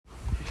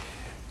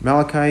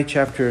Malachi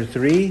chapter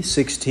 3,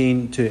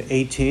 16 to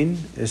 18,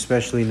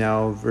 especially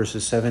now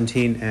verses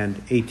 17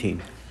 and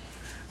 18.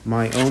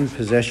 My own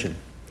possession.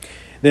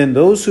 Then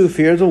those who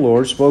feared the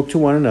Lord spoke to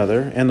one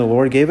another, and the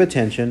Lord gave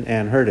attention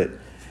and heard it.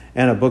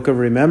 And a book of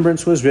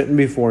remembrance was written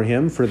before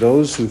him for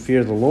those who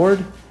fear the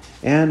Lord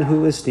and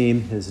who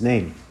esteem his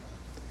name.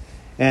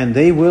 And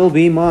they will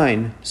be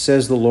mine,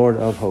 says the Lord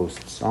of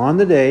hosts, on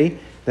the day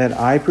that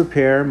I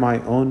prepare my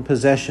own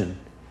possession.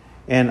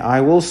 And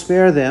I will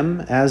spare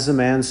them as a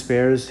man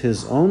spares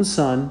his own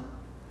son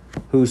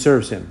who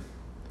serves him.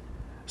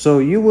 So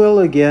you will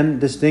again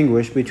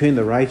distinguish between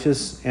the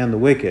righteous and the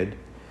wicked,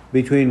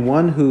 between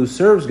one who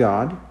serves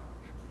God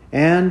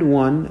and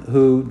one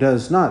who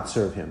does not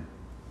serve him.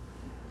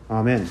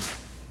 Amen.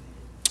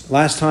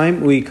 Last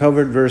time we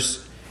covered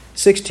verse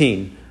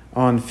 16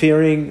 on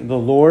fearing the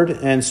Lord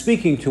and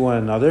speaking to one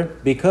another.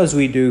 Because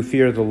we do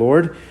fear the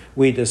Lord,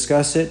 we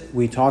discuss it,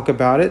 we talk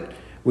about it,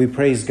 we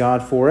praise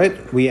God for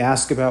it. We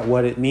ask about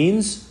what it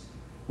means.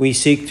 We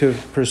seek to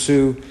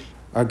pursue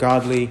a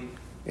godly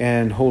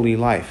and holy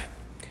life.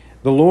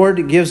 The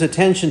Lord gives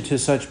attention to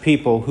such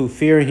people who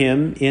fear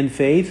him in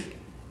faith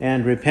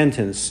and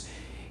repentance.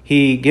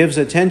 He gives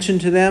attention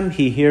to them.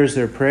 He hears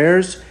their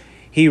prayers.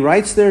 He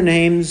writes their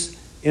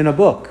names in a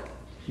book,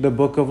 the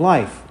book of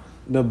life,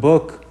 the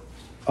book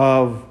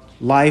of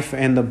life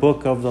and the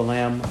book of the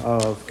Lamb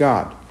of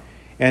God.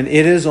 And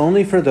it is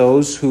only for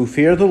those who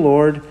fear the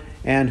Lord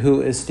and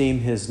who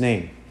esteem his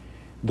name.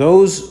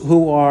 Those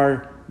who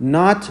are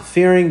not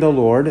fearing the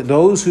Lord,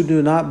 those who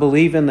do not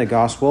believe in the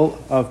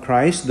gospel of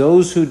Christ,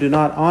 those who do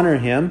not honor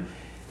him,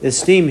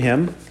 esteem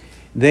him,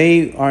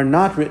 they are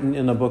not written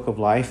in the book of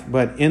life,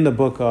 but in the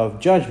book of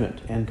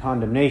judgment and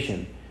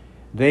condemnation.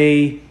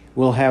 They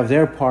will have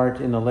their part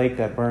in the lake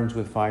that burns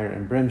with fire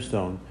and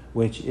brimstone,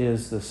 which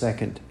is the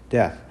second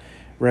death.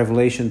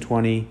 Revelation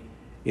 20,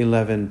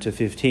 11 to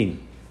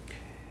 15.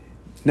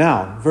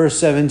 Now, verse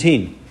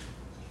 17.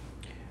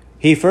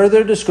 He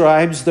further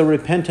describes the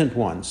repentant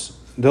ones,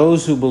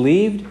 those who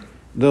believed,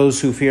 those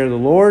who fear the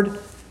Lord,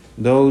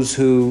 those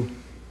who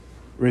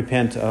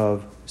repent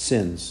of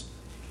sins.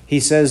 He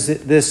says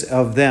this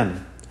of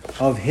them,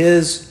 of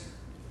his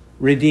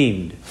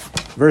redeemed.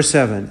 Verse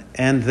 7,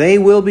 and they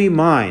will be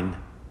mine,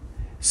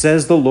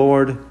 says the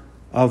Lord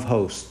of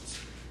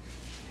hosts.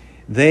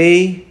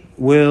 They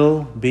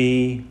will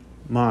be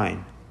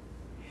mine.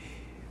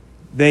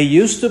 They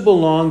used to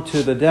belong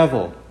to the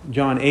devil,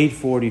 John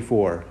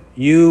 8:44.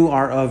 You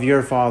are of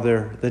your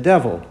father, the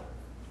devil.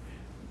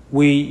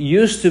 We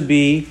used to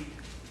be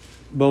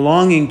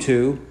belonging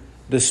to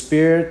the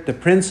spirit, the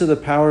prince of the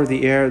power of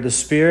the air, the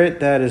spirit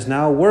that is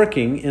now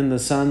working in the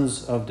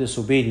sons of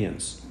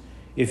disobedience.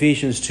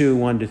 Ephesians 2,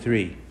 1 to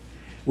 3.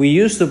 We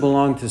used to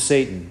belong to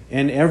Satan,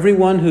 and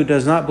everyone who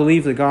does not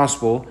believe the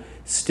gospel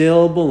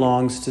still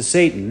belongs to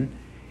Satan,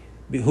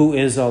 who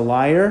is a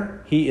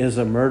liar, he is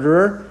a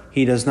murderer,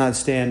 he does not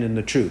stand in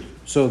the truth.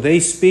 So they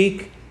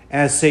speak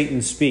as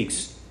Satan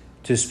speaks,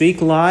 to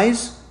speak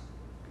lies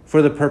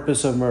for the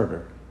purpose of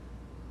murder.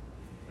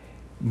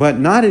 But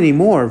not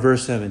anymore,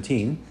 verse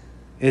 17.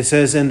 It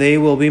says, and they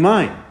will be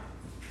mine.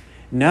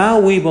 Now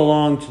we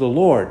belong to the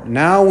Lord.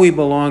 Now we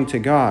belong to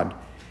God.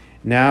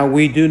 Now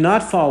we do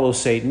not follow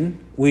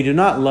Satan. We do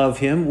not love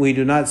him. We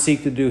do not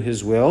seek to do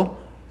his will.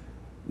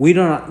 We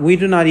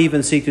do not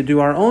even seek to do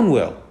our own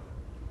will,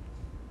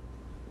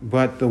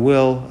 but the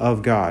will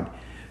of God.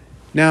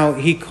 Now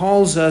he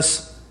calls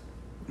us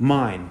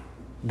mine.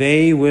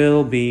 They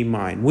will be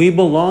mine. We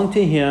belong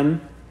to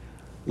him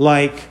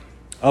like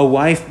a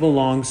wife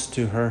belongs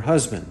to her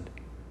husband.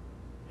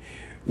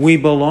 We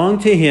belong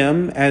to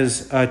him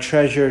as a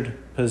treasured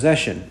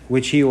possession,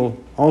 which he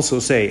will also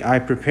say, I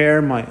prepare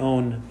my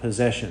own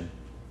possession.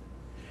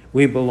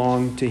 We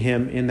belong to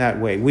him in that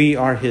way. We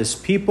are his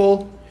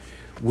people.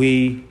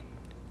 We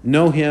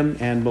know him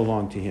and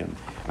belong to him.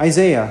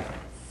 Isaiah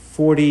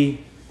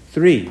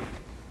 43.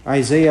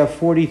 Isaiah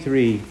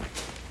 43,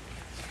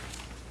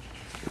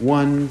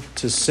 1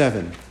 to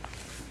 7.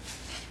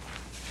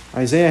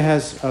 Isaiah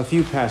has a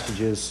few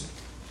passages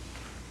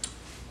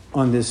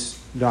on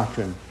this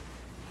doctrine.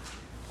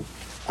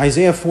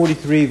 Isaiah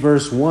 43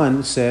 verse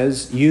 1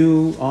 says,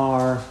 you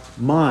are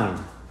mine.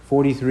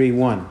 43,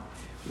 1.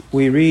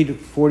 We read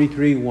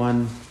 43,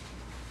 1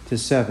 to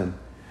 7.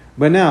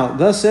 But now,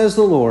 thus says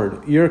the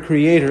Lord, your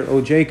creator, O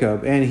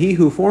Jacob, and he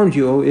who formed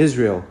you, O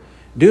Israel,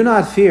 do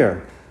not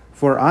fear,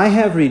 for I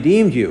have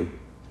redeemed you.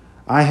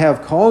 I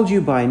have called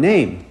you by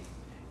name.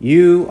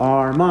 You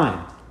are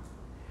mine.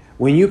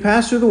 When you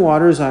pass through the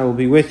waters, I will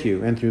be with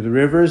you, and through the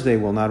rivers, they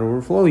will not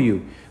overflow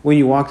you. When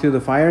you walk through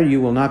the fire,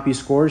 you will not be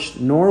scorched,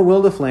 nor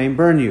will the flame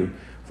burn you.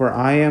 For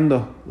I am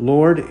the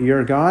Lord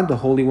your God, the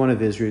Holy One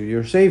of Israel,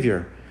 your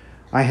Savior.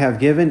 I have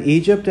given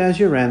Egypt as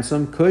your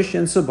ransom, Cush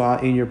and Saba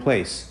in your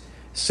place.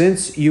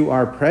 Since you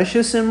are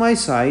precious in my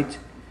sight,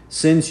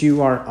 since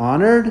you are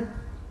honored,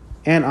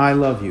 and I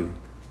love you,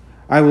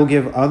 I will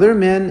give other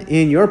men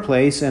in your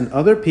place and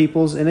other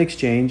peoples in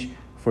exchange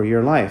for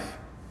your life.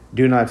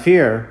 Do not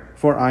fear,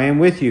 for I am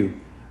with you.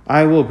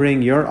 I will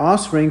bring your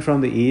offspring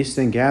from the east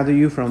and gather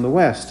you from the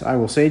west. I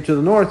will say to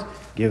the north,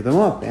 give them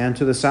up, and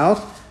to the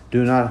south,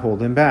 do not hold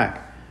them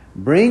back.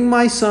 Bring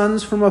my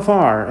sons from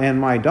afar, and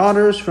my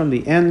daughters from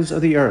the ends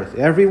of the earth,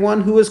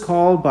 everyone who is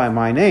called by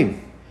my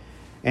name,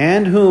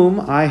 and whom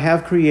I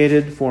have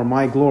created for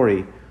my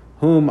glory,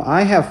 whom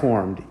I have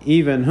formed,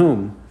 even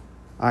whom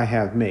I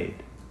have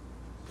made.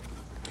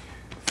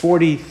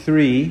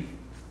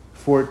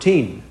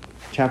 43:14.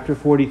 Chapter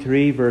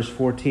 43, verse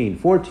 14.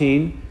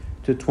 14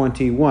 to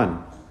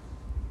 21.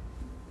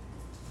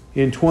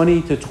 In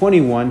 20 to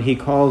 21, he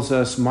calls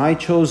us my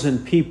chosen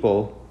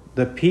people,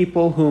 the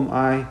people whom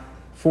I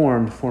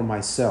formed for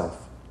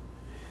myself.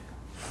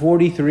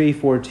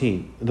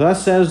 43:14.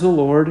 Thus says the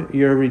Lord,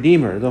 your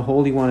Redeemer, the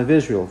Holy One of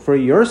Israel, for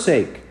your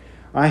sake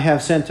I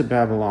have sent to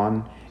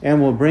Babylon, and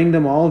will bring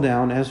them all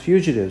down as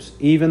fugitives,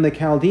 even the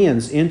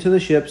Chaldeans, into the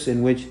ships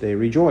in which they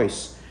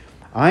rejoice.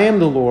 I am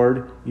the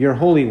Lord, your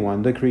Holy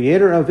One, the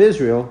Creator of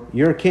Israel,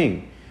 your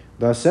King.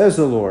 Thus says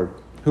the Lord,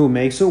 who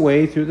makes a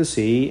way through the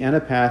sea and a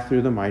path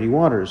through the mighty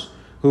waters,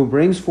 who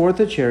brings forth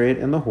the chariot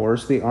and the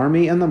horse, the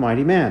army and the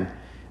mighty man.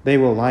 They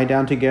will lie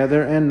down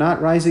together and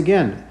not rise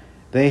again.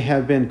 They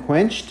have been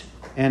quenched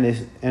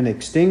and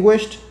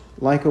extinguished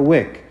like a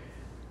wick.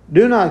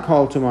 Do not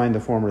call to mind the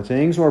former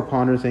things or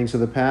ponder things of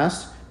the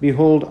past.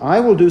 Behold, I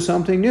will do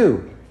something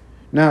new.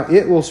 Now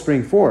it will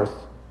spring forth.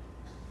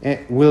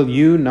 Will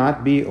you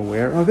not be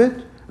aware of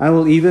it? I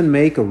will even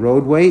make a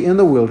roadway in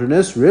the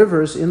wilderness,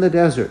 rivers in the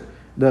desert.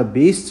 The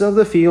beasts of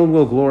the field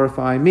will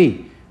glorify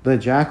me, the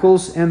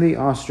jackals and the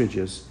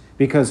ostriches,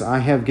 because I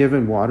have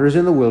given waters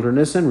in the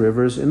wilderness and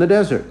rivers in the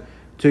desert,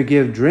 to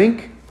give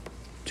drink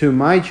to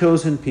my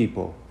chosen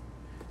people.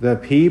 The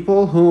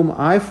people whom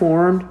I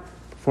formed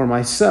for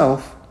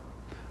myself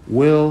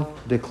will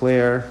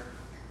declare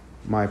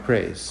my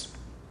praise.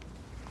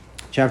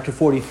 Chapter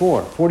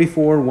 44,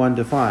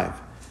 1-5.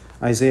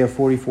 Isaiah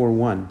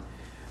 44:1.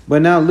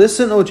 But now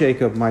listen, O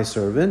Jacob, my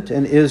servant,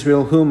 and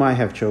Israel, whom I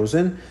have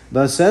chosen.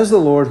 Thus says the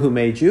Lord who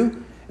made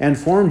you and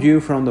formed you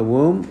from the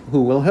womb,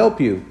 who will help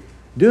you.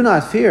 Do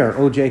not fear,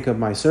 O Jacob,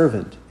 my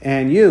servant,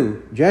 and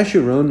you,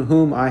 Jeshurun,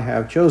 whom I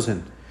have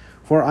chosen.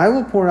 For I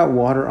will pour out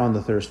water on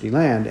the thirsty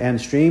land, and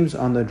streams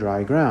on the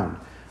dry ground.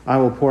 I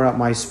will pour out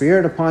my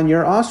spirit upon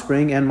your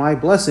offspring, and my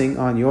blessing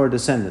on your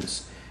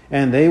descendants.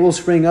 And they will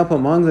spring up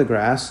among the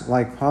grass,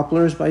 like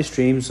poplars by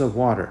streams of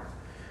water.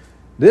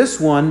 This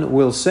one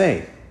will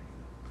say,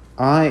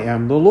 I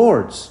am the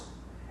Lord's.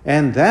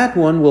 And that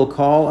one will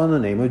call on the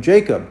name of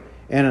Jacob,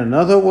 and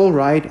another will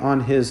write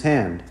on his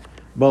hand,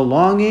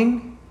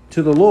 belonging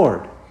to the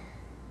Lord,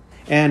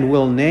 and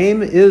will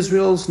name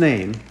Israel's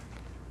name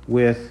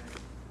with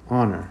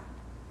honor.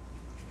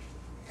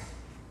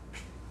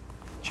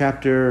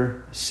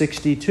 Chapter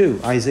 62,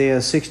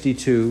 Isaiah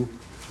 62,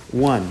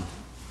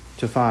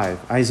 1-5.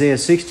 Isaiah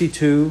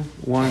 62,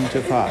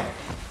 1-5.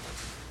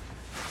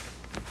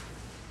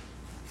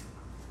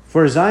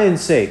 For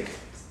Zion's sake,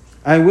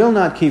 I will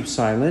not keep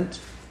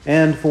silent,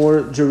 and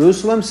for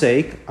Jerusalem's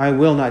sake, I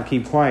will not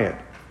keep quiet,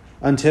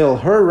 until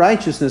her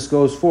righteousness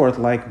goes forth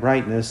like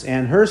brightness,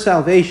 and her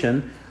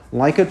salvation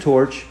like a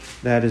torch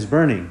that is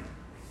burning.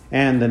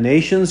 And the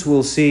nations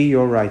will see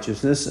your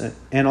righteousness,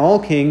 and all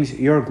kings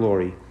your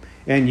glory.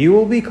 And you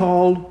will be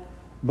called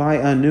by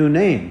a new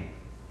name,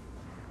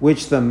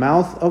 which the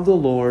mouth of the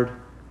Lord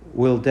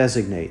will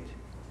designate.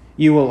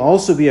 You will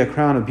also be a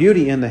crown of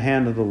beauty in the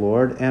hand of the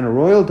Lord, and a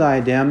royal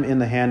diadem in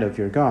the hand of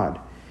your God.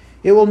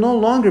 It will no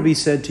longer be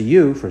said to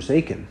you,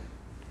 forsaken,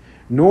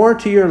 nor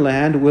to your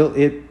land will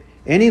it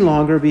any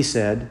longer be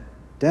said,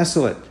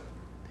 desolate.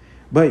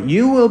 But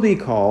you will be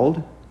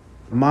called,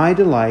 my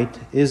delight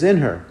is in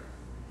her,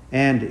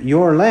 and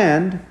your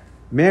land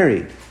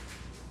married.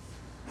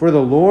 For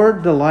the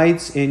Lord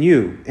delights in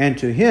you, and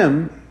to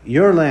him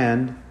your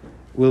land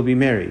will be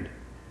married.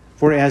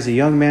 For as a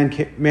young man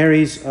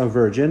marries a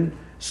virgin,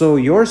 so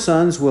your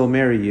sons will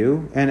marry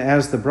you, and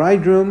as the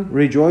bridegroom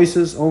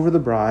rejoices over the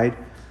bride,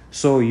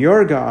 so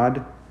your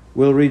God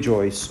will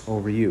rejoice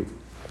over you.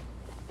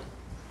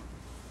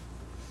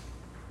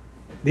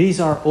 These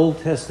are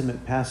Old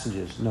Testament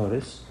passages,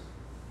 notice.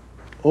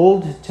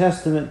 Old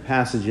Testament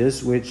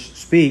passages which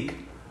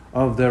speak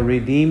of the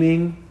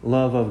redeeming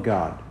love of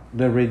God,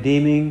 the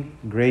redeeming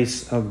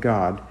grace of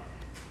God,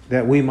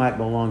 that we might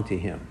belong to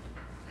him.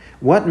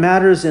 What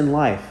matters in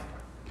life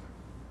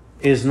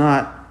is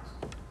not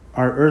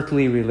our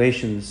earthly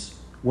relations.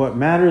 What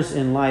matters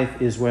in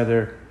life is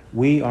whether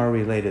we are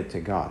related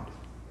to God.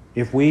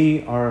 If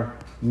we are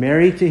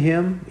married to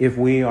him, if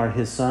we are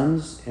his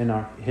sons and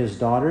his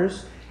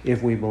daughters,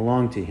 if we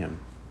belong to him,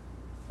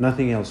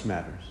 nothing else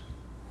matters.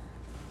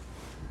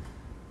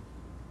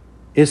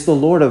 It's the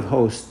Lord of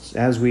hosts,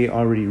 as we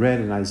already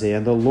read in Isaiah,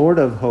 the Lord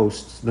of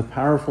hosts, the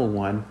powerful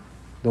one,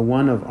 the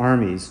one of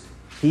armies.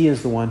 He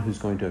is the one who's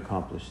going to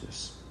accomplish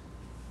this.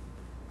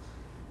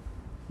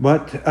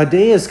 But a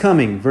day is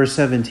coming, verse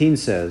 17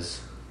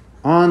 says,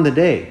 on the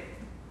day.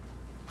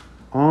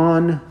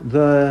 On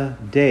the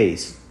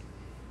days.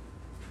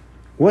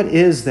 What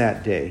is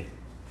that day?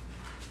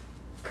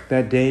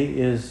 That day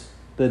is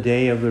the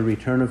day of the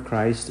return of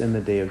Christ and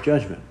the day of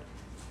judgment.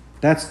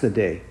 That's the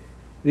day.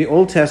 The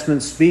Old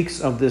Testament speaks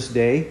of this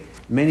day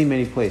many,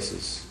 many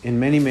places, in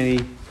many, many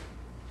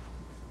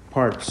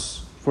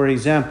parts. For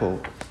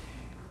example,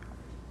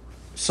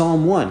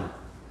 Psalm 1.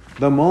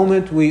 The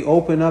moment we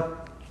open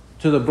up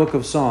to the book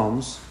of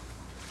Psalms,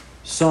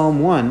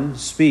 Psalm 1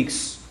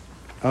 speaks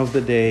of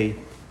the day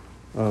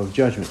of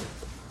judgment.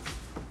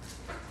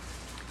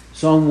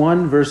 Psalm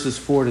 1 verses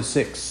 4 to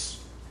 6.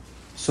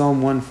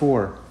 Psalm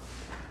 1:4.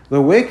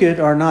 The wicked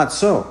are not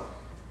so,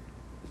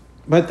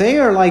 but they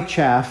are like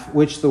chaff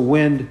which the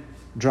wind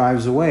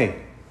drives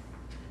away.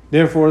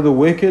 Therefore the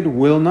wicked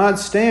will not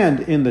stand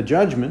in the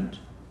judgment,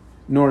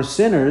 nor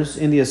sinners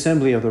in the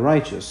assembly of the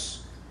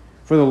righteous.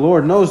 For the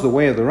Lord knows the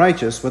way of the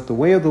righteous, but the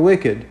way of the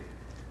wicked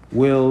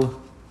will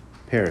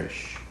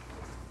perish.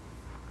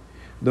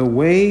 The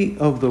way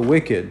of the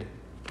wicked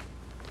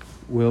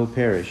will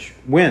perish.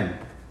 When?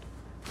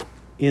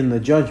 In the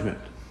judgment.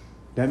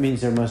 That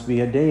means there must be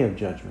a day of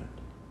judgment.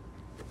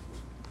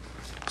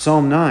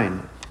 Psalm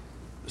 9.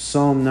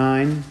 Psalm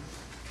 9,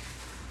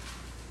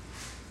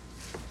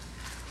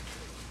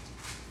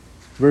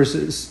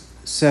 verses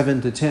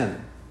 7 to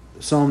 10.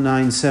 Psalm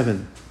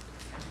 9:7.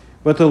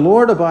 But the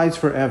Lord abides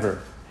forever.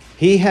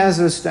 He has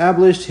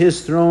established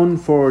his throne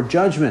for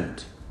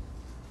judgment.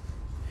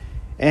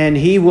 And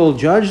he will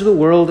judge the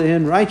world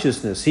in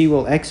righteousness. He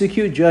will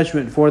execute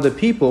judgment for the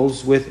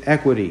peoples with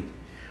equity.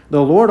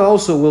 The Lord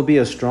also will be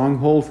a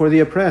stronghold for the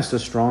oppressed, a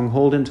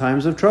stronghold in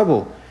times of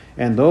trouble.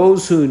 And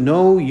those who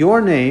know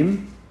your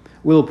name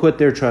will put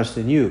their trust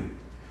in you.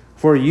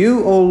 For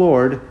you, O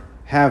Lord,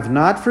 have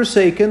not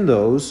forsaken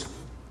those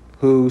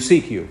who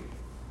seek you.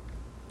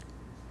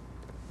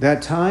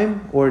 That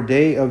time or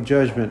day of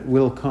judgment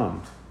will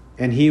come,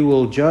 and he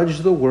will judge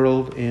the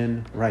world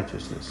in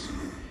righteousness.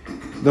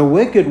 The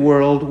wicked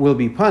world will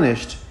be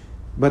punished,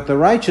 but the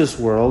righteous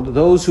world,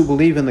 those who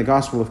believe in the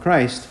gospel of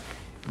Christ,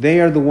 they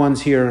are the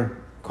ones here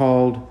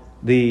called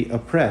the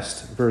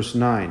oppressed, verse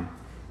 9.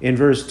 In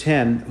verse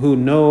 10, who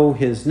know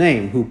his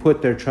name, who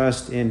put their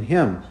trust in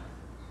him,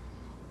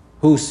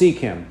 who seek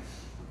him,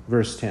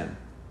 verse 10,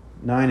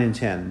 9 and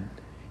 10.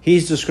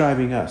 He's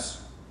describing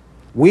us.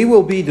 We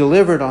will be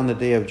delivered on the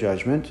day of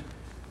judgment,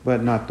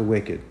 but not the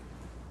wicked.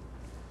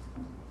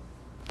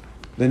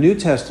 The New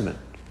Testament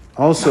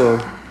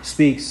also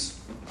speaks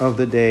of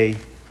the day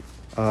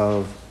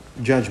of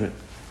judgment.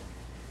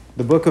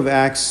 The book of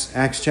Acts,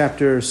 Acts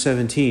chapter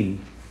 17.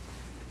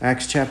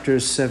 Acts chapter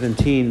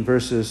 17,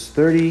 verses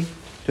 30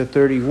 to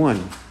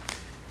 31.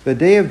 The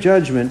day of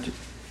judgment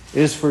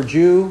is for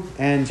Jew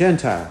and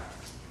Gentile.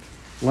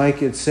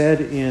 Like it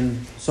said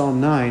in Psalm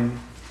 9,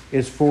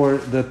 it's for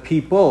the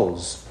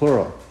peoples,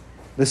 plural.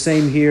 The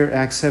same here,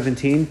 Acts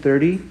 17,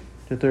 30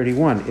 to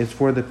 31. It's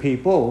for the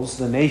peoples,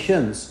 the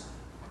nations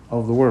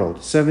of the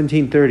world.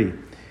 17:30.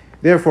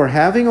 Therefore,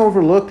 having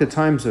overlooked the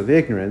times of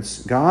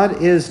ignorance,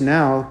 God is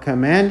now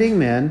commanding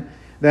men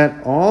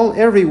that all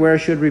everywhere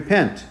should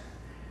repent,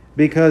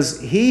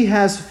 because he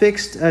has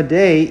fixed a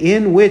day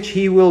in which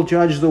he will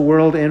judge the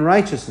world in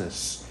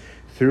righteousness,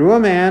 through a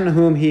man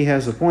whom he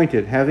has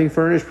appointed, having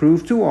furnished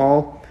proof to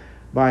all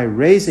by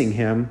raising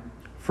him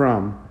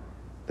from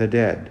the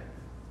dead.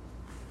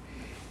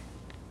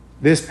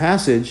 This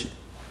passage,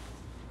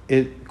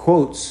 it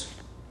quotes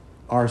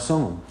our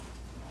psalm.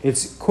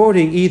 It's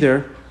quoting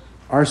either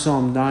our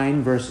Psalm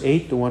 9, verse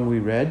 8, the one we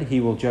read, he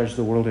will judge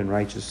the world in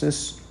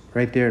righteousness,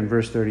 right there in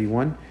verse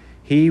 31.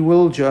 He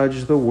will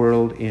judge the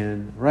world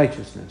in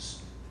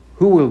righteousness.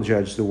 Who will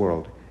judge the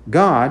world?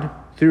 God,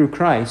 through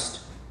Christ,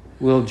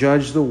 will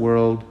judge the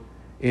world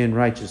in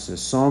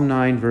righteousness. Psalm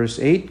 9, verse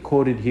 8,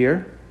 quoted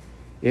here.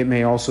 It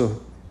may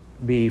also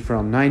be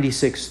from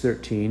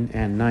 96:13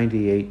 and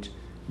 98,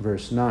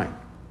 verse 9.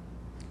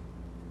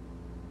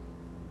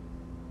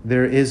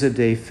 There is a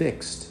day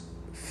fixed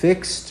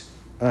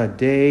a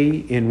day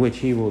in which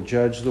he will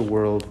judge the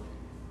world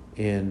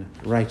in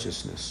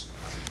righteousness.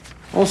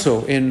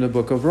 Also in the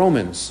book of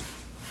Romans.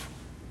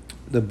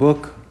 The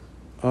book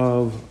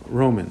of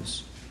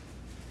Romans.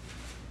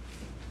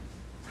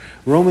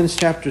 Romans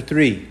chapter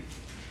 3.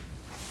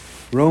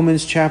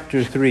 Romans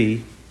chapter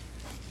 3,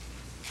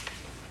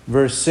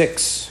 verse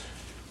 6.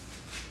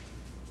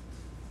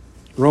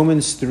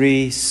 Romans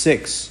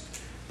 3:6.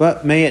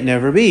 But may it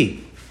never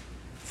be.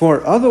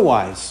 For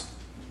otherwise,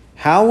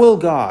 how will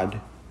God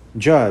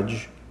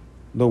judge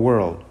the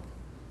world?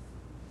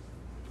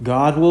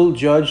 God will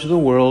judge the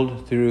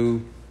world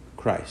through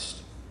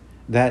Christ.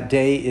 That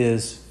day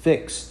is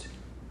fixed,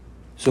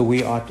 so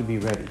we ought to be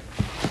ready.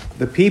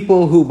 The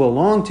people who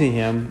belong to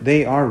him,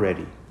 they are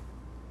ready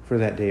for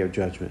that day of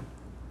judgment.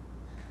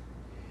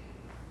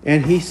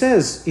 And he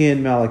says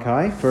in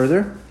Malachi,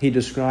 further, he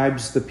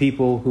describes the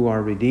people who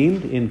are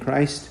redeemed in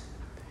Christ.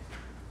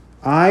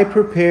 I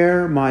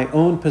prepare my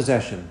own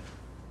possession.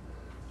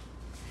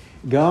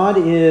 God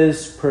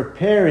is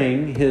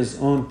preparing his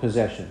own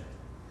possession.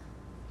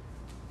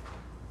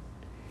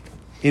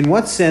 In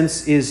what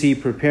sense is he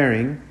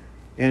preparing,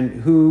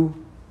 and who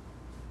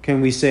can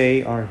we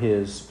say are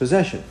his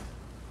possession?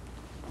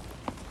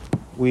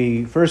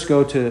 we first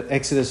go to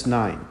Exodus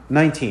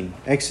 19.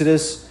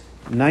 Exodus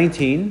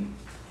 19,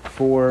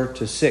 4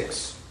 to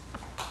 6.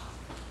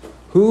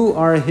 Who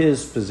are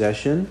his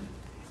possession,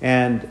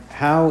 and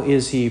how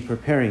is he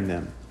preparing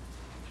them?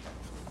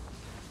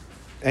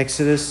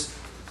 Exodus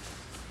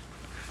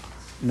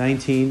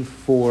 19,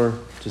 4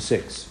 to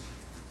 6.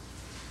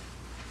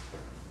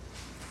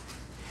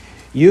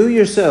 You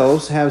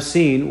yourselves have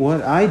seen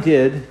what I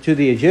did to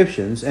the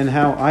Egyptians, and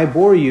how I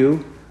bore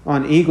you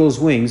on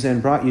eagle's wings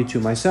and brought you to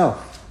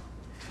myself.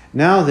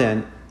 Now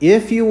then,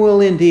 if you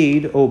will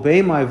indeed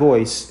obey my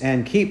voice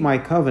and keep my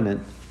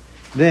covenant,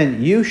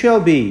 then you shall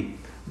be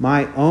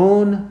my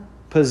own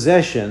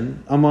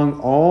possession among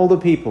all the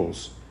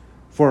peoples,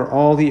 for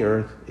all the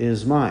earth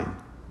is mine.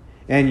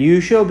 And you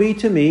shall be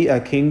to me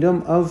a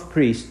kingdom of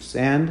priests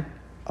and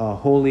a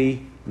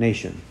holy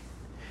nation.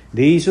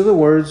 These are the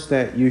words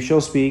that you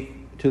shall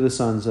speak to the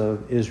sons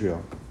of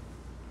Israel.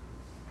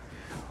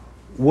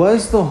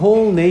 Was the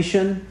whole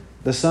nation,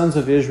 the sons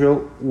of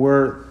Israel,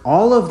 were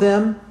all of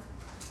them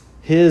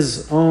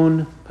his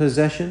own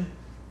possession?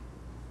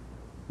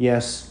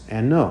 Yes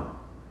and no.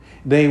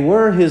 They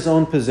were his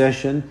own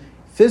possession,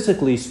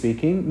 physically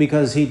speaking,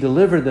 because he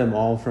delivered them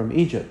all from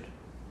Egypt.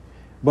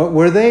 But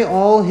were they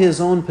all his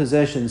own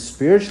possession,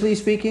 spiritually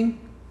speaking?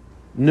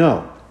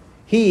 No.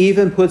 He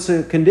even puts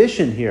a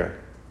condition here.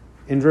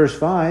 In verse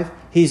 5,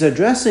 he's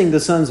addressing the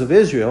sons of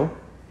Israel.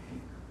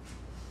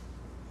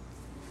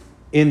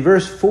 In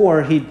verse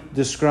 4, he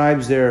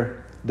describes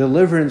their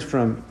deliverance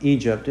from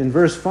Egypt. In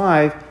verse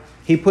 5,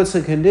 he puts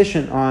a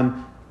condition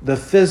on the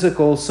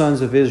physical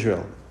sons of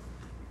Israel.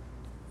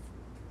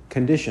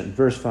 Condition,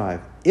 verse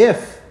 5.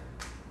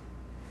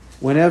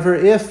 Whenever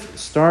if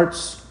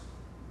starts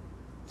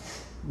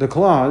the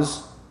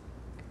clause,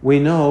 we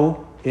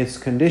know it's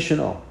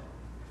conditional.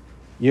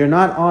 You're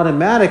not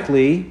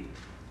automatically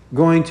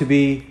going to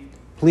be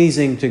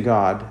pleasing to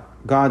God,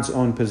 God's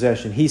own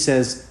possession. He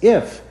says,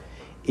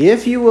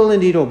 if you will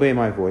indeed obey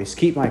my voice,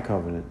 keep my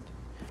covenant,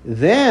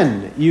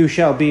 then you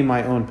shall be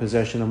my own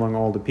possession among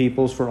all the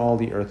peoples, for all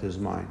the earth is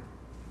mine.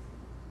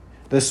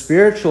 The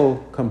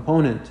spiritual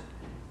component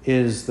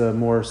is the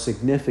more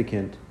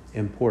significant,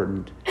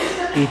 important,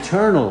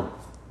 eternal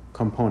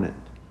component.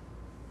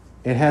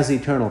 It has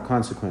eternal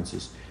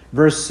consequences.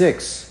 Verse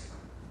 6,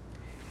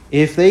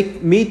 if they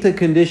meet the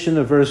condition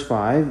of verse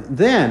 5,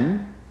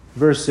 then,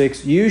 verse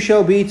 6, you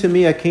shall be to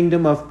me a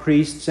kingdom of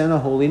priests and a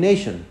holy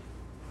nation.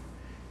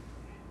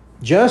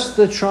 Just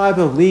the tribe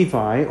of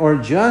Levi or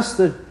just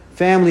the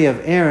family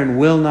of Aaron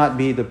will not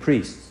be the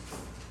priests.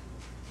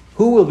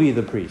 Who will be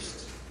the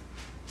priests?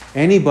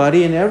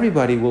 Anybody and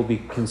everybody will be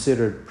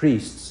considered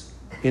priests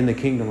in the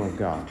kingdom of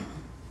God.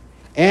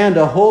 And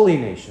a holy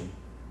nation.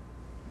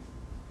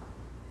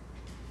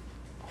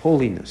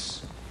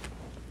 Holiness.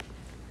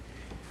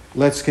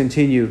 Let's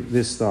continue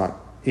this thought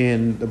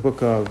in the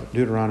book of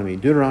Deuteronomy.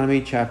 Deuteronomy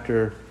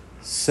chapter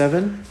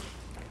 7.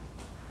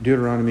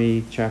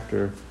 Deuteronomy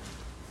chapter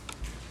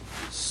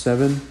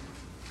 7.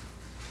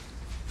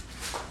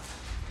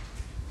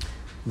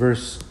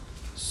 Verse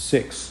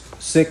 6.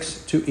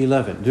 6 to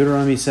 11.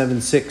 Deuteronomy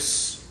 7,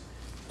 6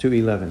 to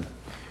 11.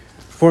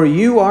 For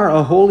you are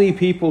a holy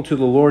people to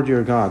the Lord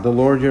your God. The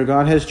Lord your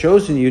God has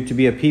chosen you to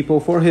be a people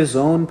for his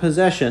own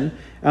possession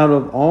out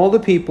of all the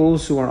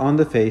peoples who are on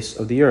the face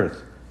of the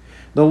earth.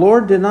 The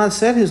Lord did not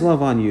set his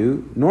love on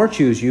you, nor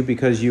choose you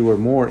because you were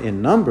more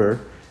in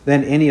number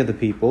than any of the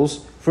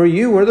peoples, for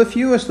you were the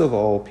fewest of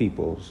all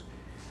peoples.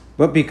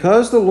 But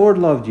because the Lord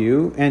loved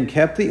you and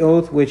kept the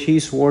oath which he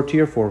swore to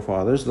your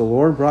forefathers, the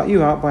Lord brought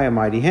you out by a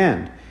mighty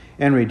hand,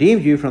 and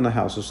redeemed you from the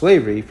house of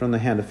slavery, from the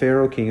hand of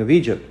Pharaoh king of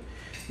Egypt.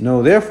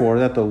 Know therefore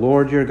that the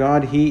Lord your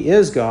God, he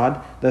is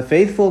God, the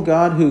faithful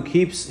God who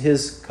keeps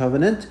his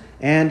covenant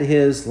and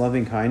his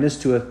loving kindness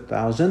to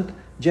 1,000th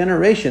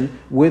generation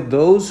with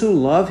those who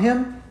love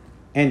him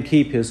and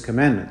keep his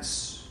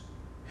commandments,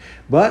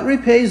 but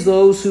repays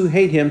those who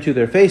hate him to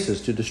their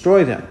faces to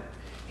destroy them.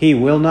 He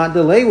will not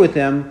delay with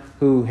them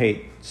who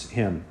hates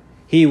him.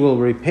 He will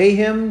repay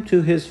him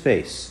to his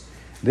face.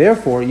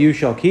 Therefore you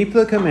shall keep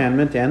the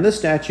commandment and the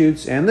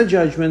statutes and the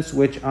judgments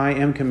which I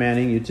am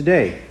commanding you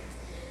today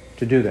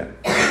to do that.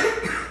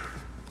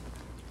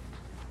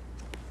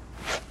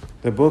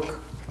 The book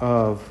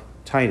of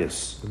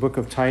Titus. The book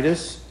of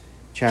Titus,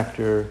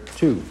 chapter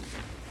 2.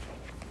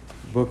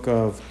 Book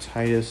of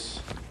Titus,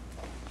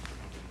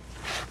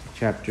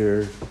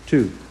 chapter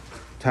 2.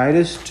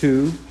 Titus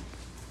 2,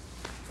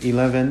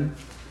 11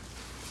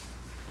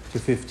 to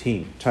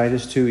 15.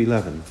 Titus 2,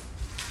 11.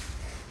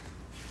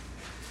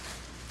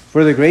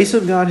 For the grace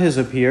of God has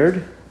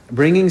appeared,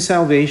 bringing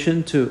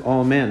salvation to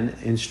all men,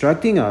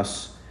 instructing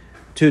us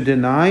to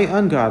deny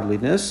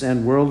ungodliness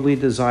and worldly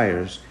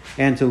desires,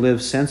 and to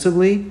live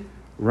sensibly,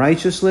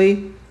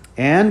 righteously,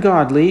 and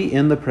godly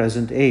in the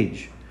present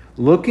age,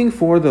 looking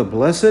for the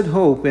blessed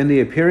hope and the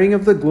appearing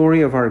of the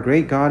glory of our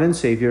great God and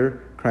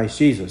Savior, Christ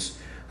Jesus,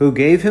 who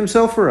gave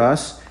himself for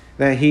us,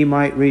 that he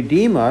might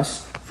redeem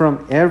us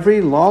from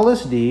every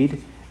lawless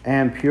deed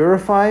and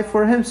purify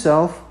for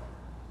himself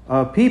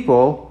a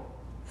people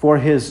for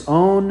his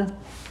own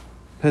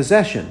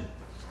possession,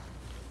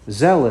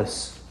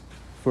 zealous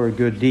for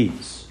good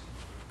deeds.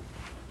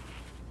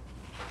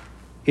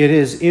 It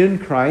is in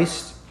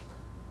Christ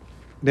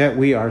that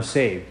we are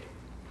saved.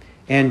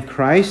 And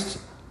Christ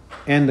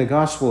and the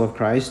gospel of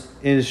Christ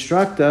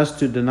instruct us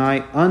to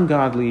deny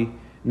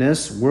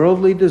ungodliness,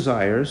 worldly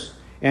desires,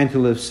 and to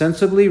live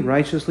sensibly,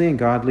 righteously, and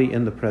godly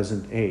in the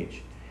present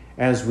age,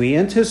 as we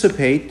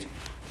anticipate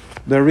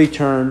the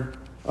return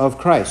of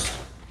Christ.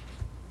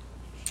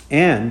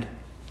 And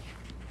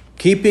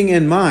keeping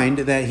in mind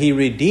that he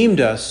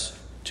redeemed us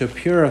to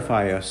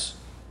purify us,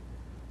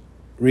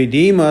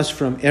 redeem us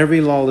from every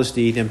lawless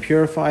deed, and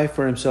purify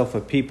for himself a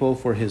people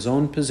for his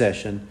own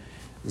possession,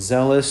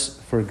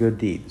 zealous for good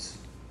deeds.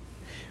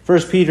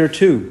 1 Peter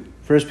 2,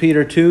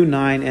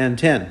 9 and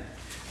 10.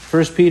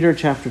 1 Peter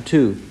chapter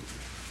 2,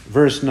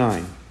 verse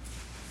 9.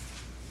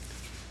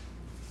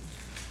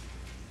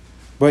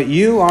 But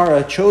you are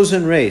a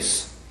chosen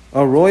race,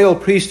 a royal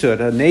priesthood,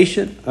 a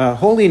nation, a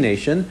holy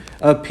nation,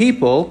 a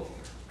people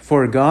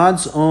for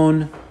God's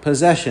own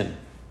possession,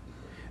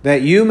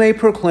 that you may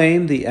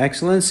proclaim the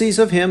excellencies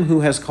of him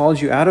who has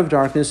called you out of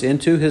darkness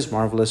into his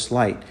marvelous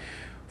light.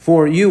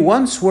 For you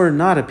once were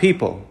not a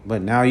people,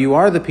 but now you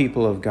are the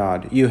people of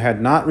God. You had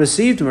not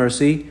received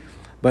mercy,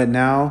 but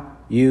now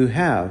you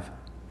have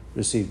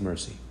received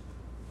mercy.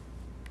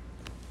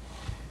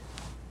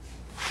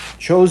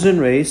 Chosen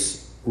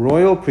race,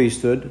 royal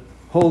priesthood,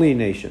 holy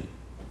nation.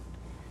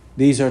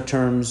 These are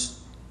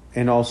terms,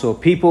 and also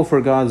people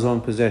for God's own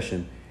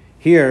possession.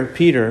 Here,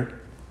 Peter,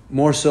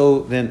 more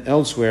so than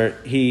elsewhere,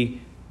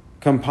 he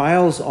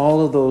compiles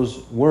all of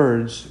those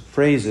words,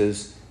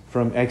 phrases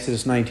from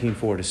Exodus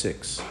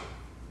 19:4-6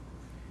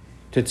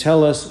 to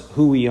tell us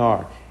who we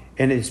are.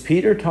 And is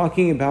Peter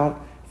talking about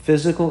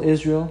physical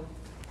Israel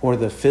or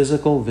the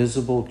physical,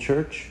 visible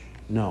church?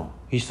 No.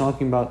 He's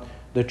talking about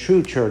the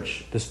true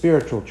church, the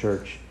spiritual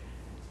church,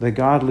 the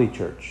godly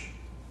church,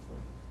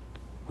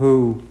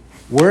 who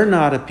were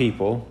not a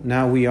people,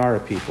 now we are a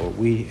people.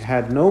 We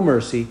had no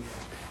mercy,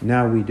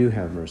 now we do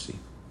have mercy.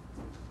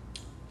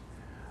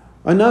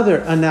 Another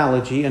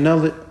analogy,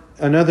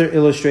 another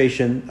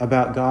illustration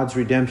about God's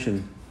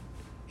redemption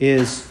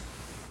is,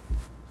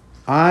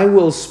 I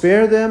will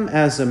spare them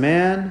as a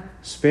man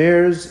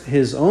spares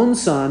his own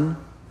son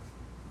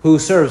who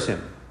serves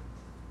him.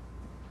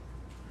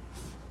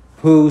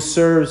 Who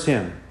serves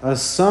him. A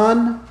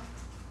son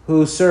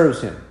who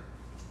serves him.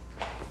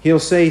 He'll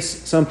say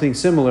something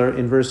similar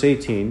in verse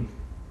 18.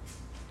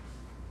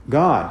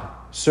 God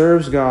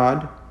serves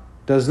God,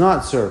 does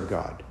not serve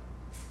God.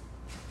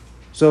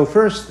 So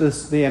first,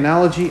 the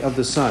analogy of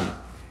the son.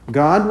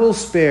 God will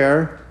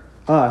spare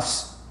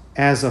us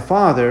as a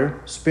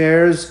father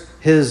spares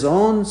his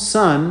own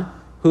son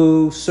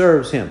who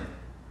serves him.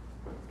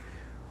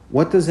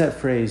 What does that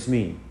phrase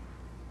mean?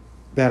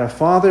 That a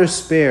father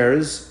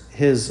spares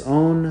his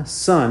own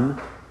son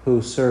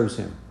who serves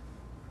him.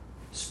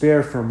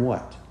 Spare from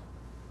what?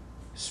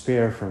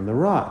 Spare from the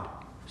rod.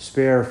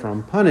 Spare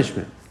from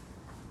punishment.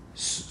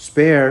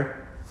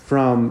 Spare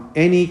from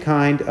any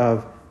kind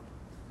of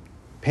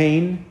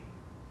pain,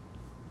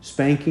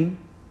 spanking,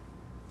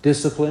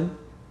 discipline,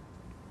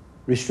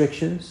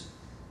 restrictions.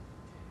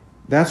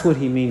 That's what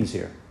he means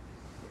here.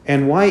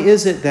 And why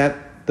is it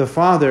that the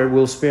father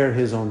will spare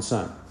his own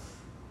son?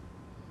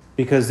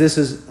 Because this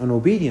is an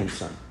obedient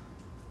son.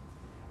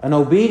 An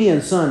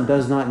obedient son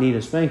does not need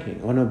a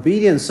spanking. An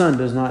obedient son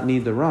does not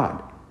need the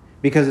rod.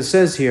 Because it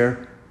says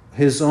here,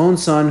 his own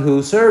son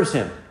who serves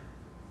him.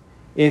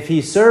 If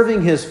he's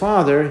serving his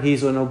father,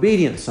 he's an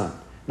obedient son,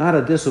 not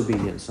a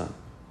disobedient son.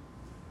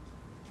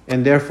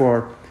 And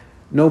therefore,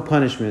 no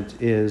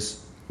punishment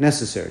is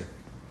necessary.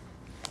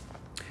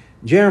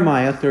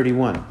 Jeremiah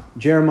 31.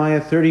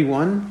 Jeremiah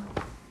 31,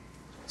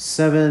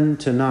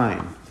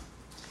 7-9.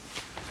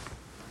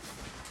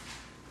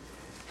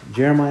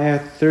 Jeremiah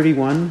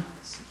 31,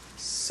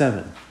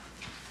 7.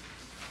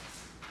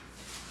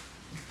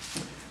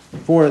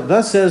 For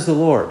thus says the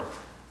Lord,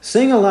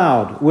 sing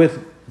aloud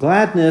with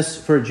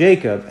gladness for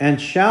Jacob, and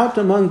shout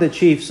among the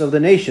chiefs of the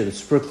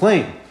nations.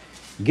 Proclaim,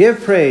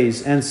 give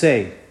praise, and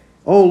say,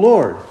 O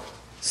Lord,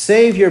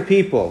 save your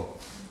people,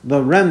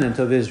 the remnant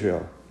of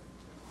Israel.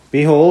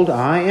 Behold,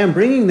 I am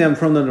bringing them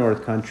from the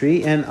north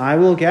country, and I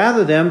will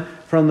gather them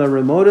from the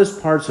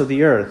remotest parts of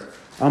the earth.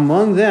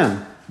 Among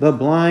them, the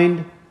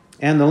blind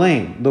and the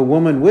lame, the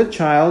woman with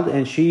child,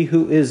 and she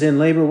who is in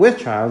labor with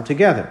child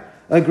together.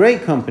 A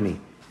great company.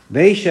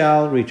 They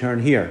shall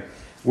return here.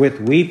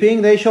 With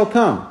weeping they shall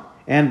come,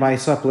 and by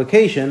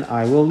supplication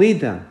I will lead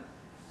them.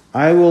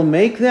 I will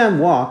make them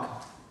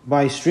walk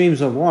by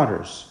streams of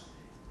waters,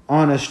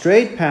 on a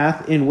straight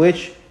path in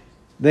which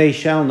they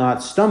shall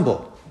not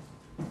stumble.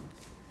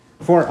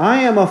 For I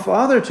am a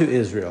father to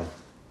Israel,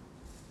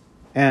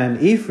 and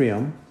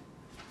Ephraim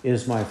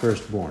is my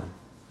firstborn.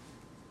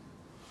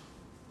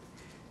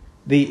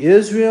 The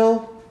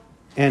Israel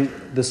and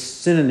the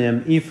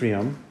synonym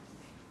Ephraim,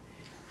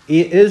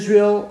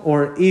 Israel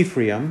or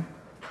Ephraim,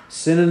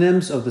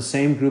 synonyms of the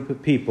same group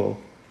of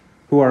people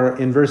who are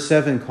in verse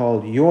 7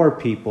 called your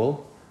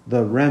people,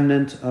 the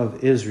remnant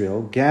of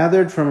Israel,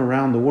 gathered from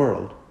around the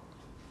world,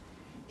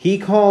 he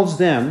calls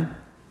them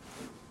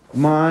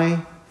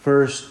my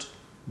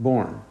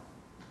firstborn.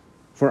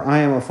 For I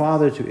am a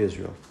father to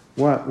Israel.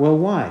 What? Well,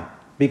 why?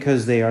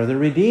 Because they are the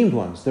redeemed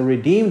ones. The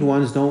redeemed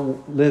ones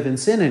don't live in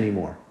sin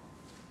anymore.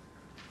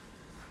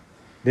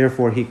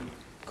 Therefore, he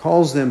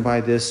calls them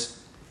by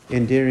this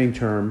endearing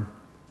term,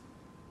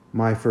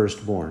 my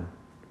firstborn.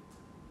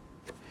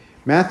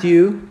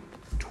 Matthew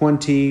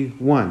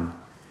 21.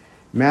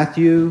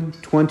 Matthew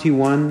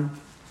 21,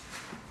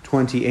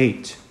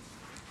 28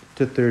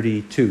 to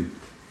 32.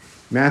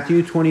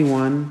 Matthew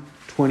 21,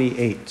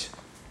 28.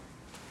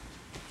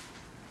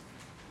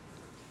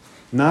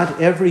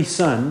 Not every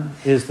son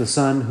is the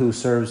son who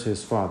serves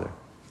his father.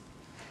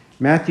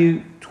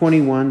 Matthew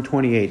 21,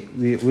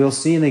 28. We'll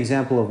see an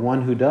example of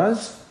one who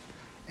does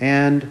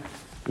and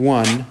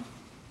one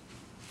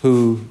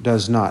who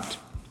does not.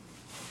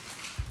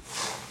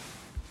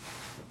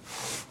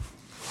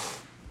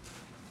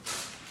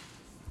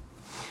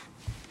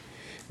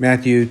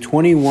 Matthew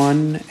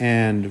 21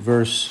 and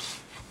verse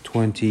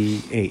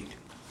 28.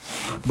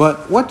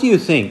 But what do you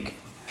think?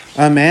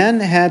 A man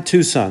had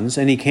 2 sons,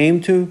 and he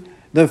came to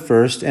the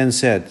first and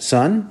said,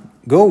 Son,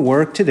 go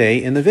work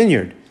today in the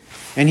vineyard.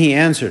 And he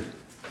answered,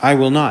 I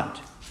will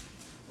not.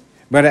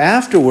 But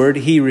afterward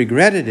he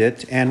regretted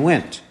it and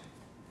went.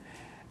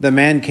 The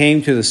man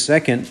came to the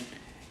second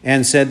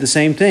and said the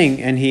same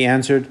thing, and he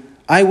answered,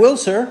 I will,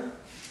 sir.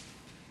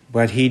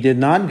 But he did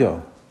not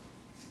go.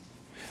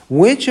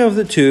 Which of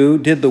the 2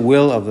 did the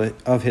will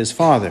of his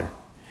father?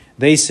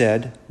 They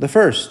said, the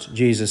first.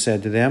 Jesus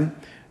said to them,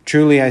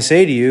 Truly I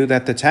say to you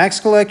that the tax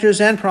collectors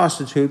and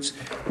prostitutes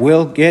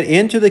will get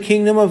into the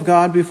kingdom of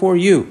God before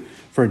you.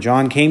 For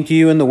John came to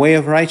you in the way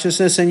of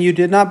righteousness, and you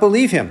did not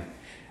believe him.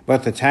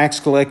 But the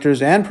tax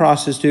collectors and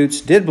prostitutes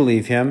did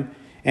believe him,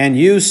 and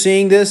you,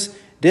 seeing this,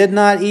 did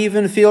not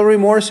even feel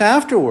remorse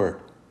afterward,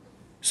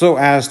 so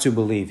as to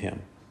believe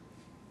him.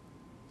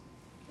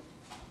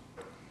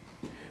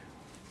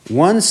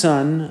 One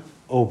son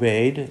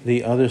obeyed,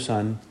 the other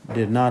son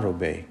did not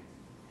obey.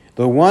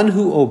 The one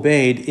who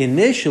obeyed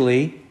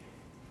initially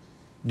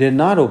did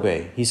not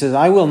obey. He says,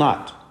 I will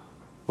not.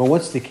 But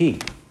what's the key?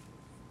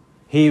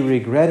 He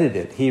regretted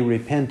it. He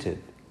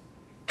repented.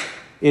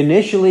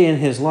 Initially in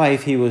his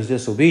life, he was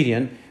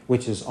disobedient,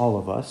 which is all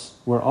of us.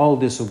 We're all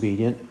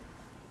disobedient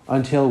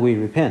until we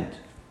repent.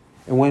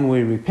 And when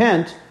we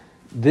repent,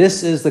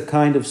 this is the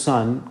kind of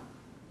son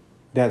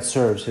that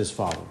serves his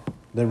father,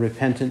 the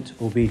repentant,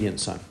 obedient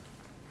son.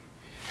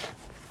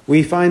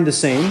 We find the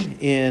same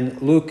in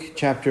Luke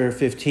chapter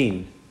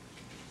 15.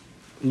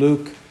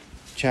 Luke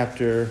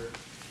chapter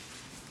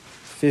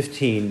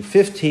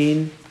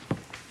 15,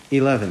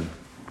 11.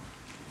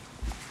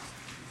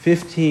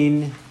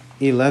 15,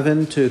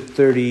 11 to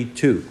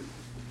 32.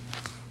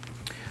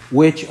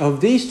 Which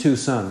of these 2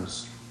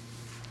 sons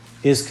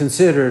is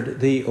considered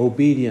the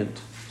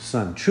obedient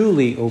son,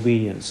 truly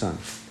obedient son?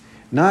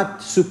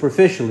 Not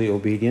superficially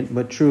obedient,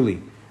 but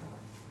truly.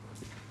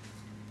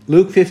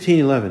 Luke 15,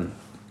 11.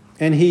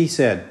 And he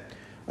said,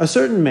 A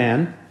certain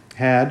man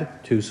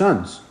had 2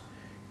 sons.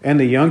 And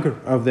the younger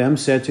of them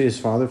said to his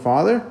father,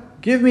 Father,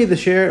 give me the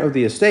share of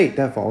the estate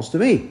that falls to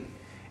me.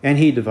 And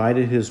he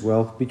divided his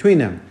wealth between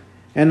them.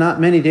 And not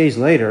many days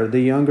later,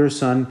 the younger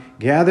son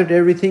gathered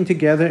everything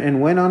together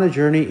and went on a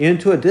journey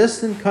into a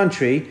distant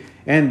country,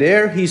 and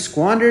there he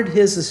squandered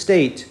his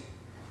estate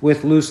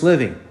with loose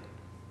living.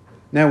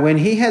 Now when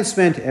he had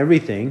spent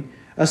everything,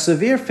 a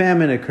severe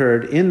famine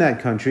occurred in that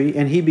country,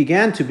 and he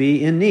began to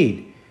be in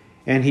need.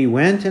 And he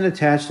went and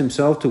attached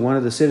himself to one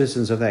of the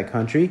citizens of that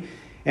country,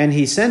 and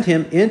he sent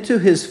him into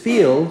his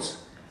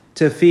fields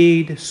to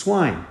feed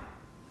swine.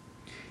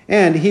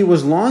 And he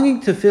was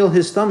longing to fill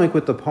his stomach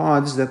with the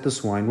pods that the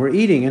swine were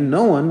eating, and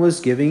no one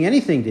was giving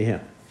anything to him.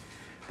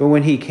 But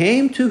when he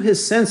came to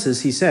his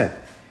senses, he said,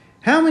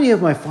 How many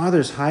of my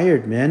father's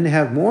hired men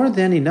have more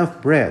than enough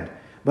bread,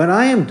 but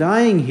I am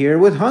dying here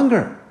with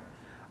hunger?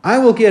 I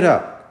will get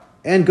up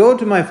and go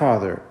to my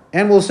father,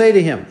 and will say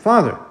to him,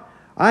 Father,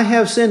 I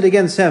have sinned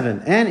against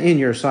heaven and in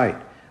your sight.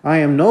 I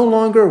am no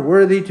longer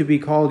worthy to be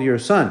called your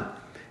son.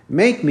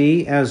 Make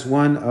me as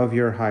one of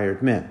your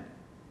hired men.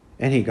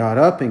 And he got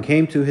up and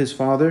came to his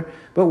father.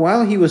 But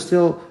while he was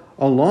still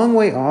a long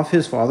way off,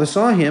 his father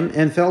saw him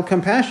and felt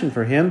compassion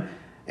for him,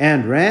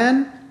 and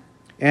ran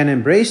and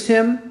embraced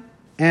him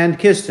and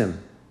kissed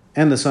him.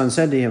 And the son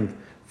said to him,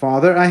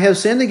 Father, I have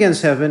sinned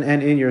against heaven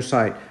and in your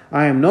sight.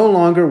 I am no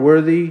longer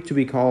worthy to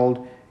be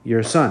called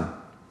your son.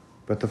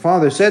 But the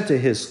father said to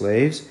his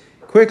slaves,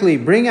 Quickly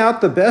bring out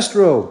the best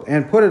robe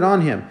and put it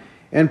on him,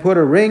 and put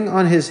a ring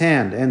on his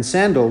hand and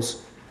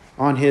sandals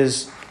on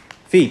his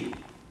feet.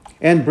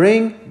 And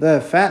bring the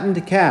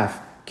fattened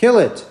calf, kill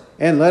it,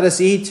 and let us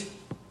eat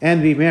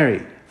and be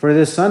merry. For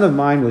this son of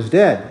mine was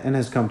dead and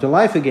has come to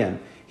life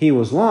again. He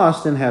was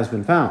lost and has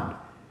been found.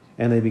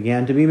 And they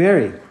began to be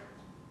merry.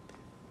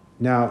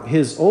 Now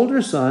his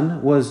older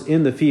son was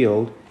in the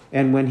field,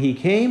 and when he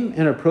came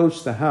and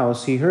approached the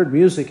house, he heard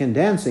music and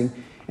dancing,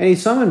 and he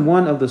summoned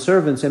one of the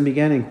servants and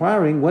began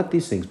inquiring what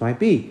these things might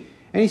be.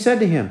 And he said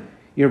to him,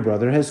 Your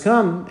brother has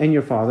come, and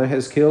your father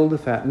has killed the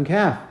fattened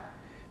calf,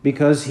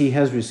 because he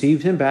has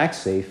received him back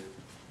safe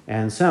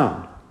and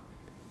sound.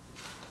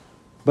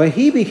 But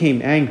he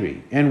became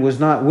angry and was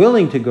not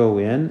willing to go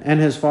in, and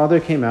his father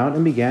came out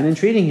and began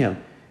entreating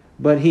him.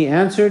 But he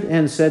answered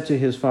and said to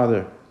his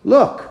father,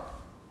 Look,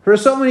 for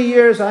so many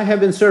years I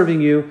have been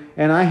serving you,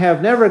 and I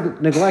have never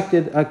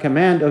neglected a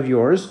command of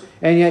yours,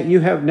 and yet you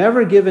have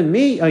never given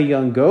me a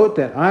young goat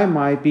that I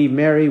might be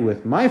merry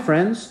with my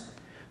friends.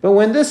 But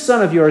when this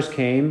son of yours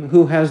came,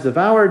 who has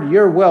devoured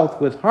your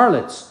wealth with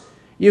harlots,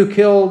 you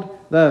killed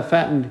the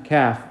fattened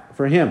calf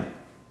for him.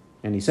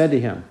 And he said to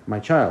him, My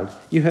child,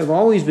 you have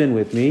always been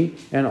with me,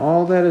 and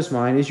all that is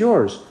mine is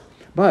yours.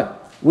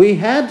 But we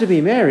had to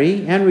be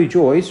merry and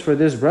rejoice, for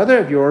this brother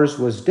of yours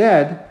was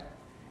dead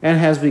and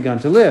has begun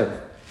to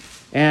live,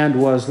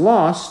 and was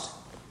lost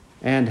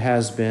and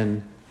has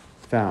been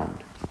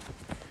found.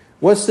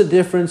 What's the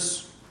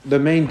difference, the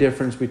main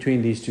difference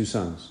between these two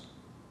sons?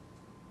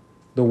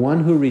 The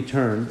one who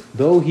returned,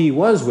 though he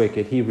was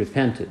wicked, he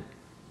repented.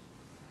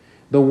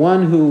 The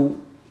one who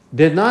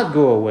did not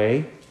go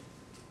away,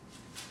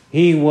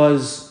 he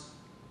was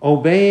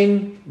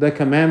obeying the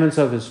commandments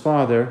of his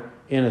father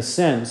in a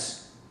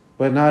sense,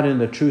 but not in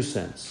the true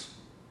sense.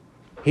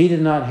 He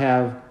did not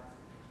have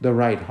the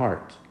right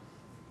heart.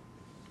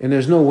 And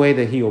there's no way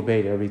that he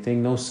obeyed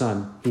everything. No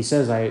son. He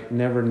says, I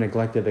never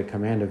neglected a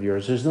command of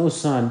yours. There's no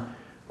son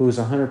who is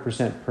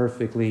 100%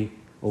 perfectly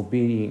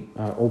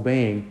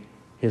obeying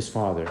his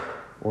father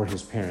or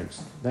his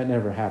parents. That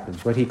never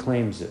happens. But he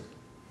claims it.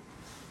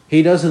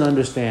 He doesn't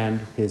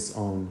understand his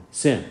own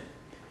sin.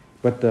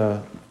 But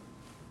the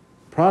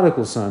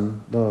prodigal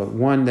son, the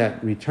one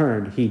that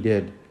returned, he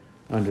did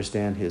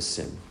understand his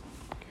sin.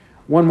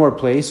 One more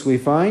place we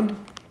find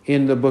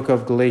in the book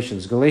of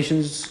Galatians.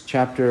 Galatians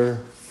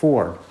chapter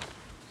 4.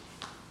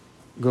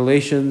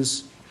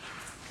 Galatians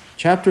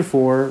chapter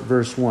 4,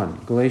 verse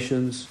 1.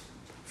 Galatians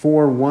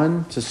 4,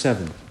 1 to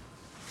 7.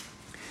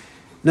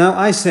 Now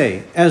I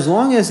say, as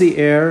long as the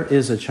heir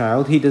is a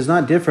child, he does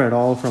not differ at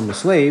all from a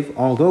slave,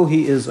 although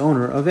he is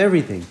owner of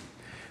everything.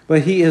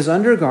 But he is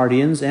under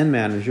guardians and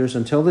managers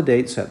until the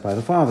date set by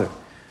the Father.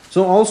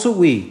 So also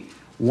we,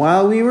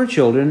 while we were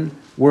children,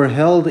 were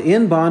held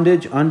in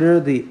bondage under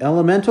the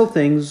elemental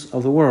things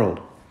of the world.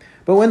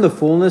 But when the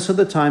fullness of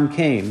the time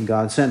came,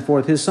 God sent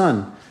forth his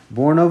Son,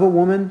 born of a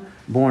woman,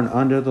 born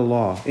under the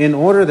law, in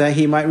order that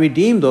he might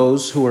redeem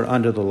those who were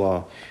under the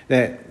law,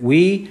 that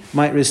we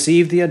might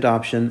receive the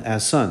adoption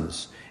as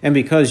sons. And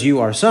because you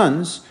are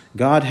sons,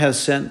 God has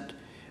sent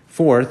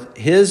forth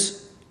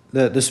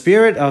the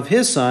Spirit of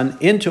his Son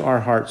into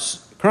our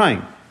hearts,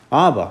 crying,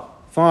 Abba,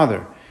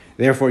 Father.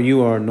 Therefore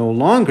you are no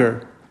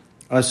longer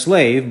a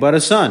slave, but a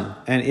son.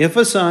 And if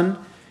a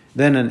son,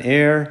 then an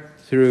heir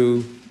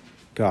through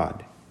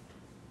God.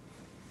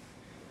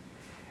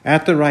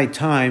 At the right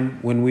time,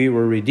 when we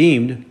were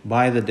redeemed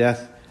by the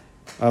death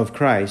of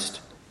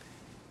Christ,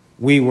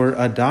 we were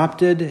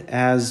adopted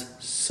as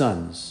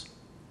sons.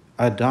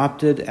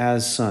 Adopted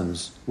as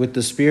sons. With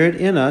the Spirit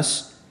in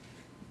us,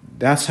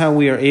 that's how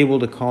we are able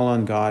to call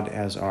on God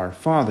as our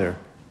Father.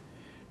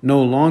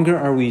 No longer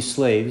are we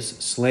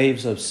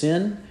slaves of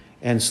sin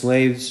and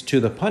slaves to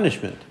the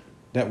punishment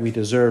that we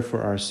deserve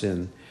for our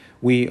sin.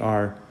 We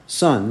are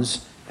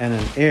sons and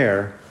an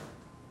heir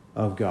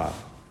of God.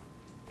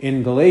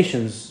 In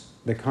Galatians,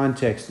 the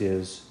context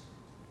is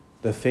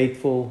the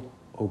faithful,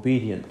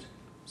 obedient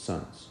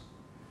sons.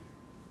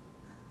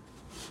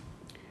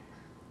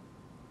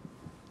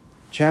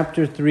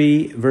 Chapter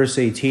 3, verse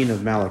 18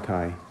 of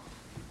Malachi.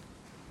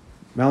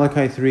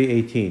 Malachi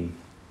 3:18.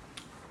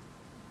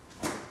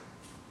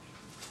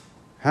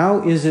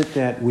 How is it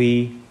that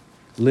we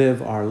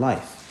live our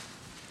life,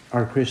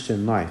 our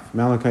Christian life?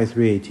 Malachi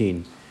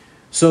 3:18.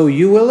 So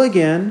you will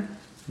again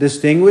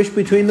distinguish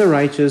between the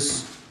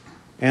righteous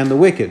and the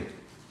wicked,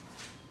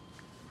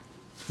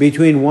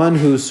 between one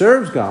who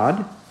serves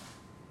God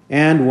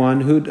and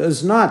one who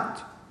does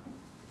not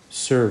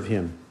serve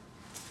him.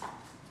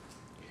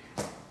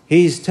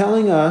 He's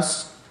telling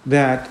us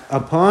that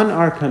upon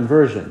our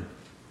conversion,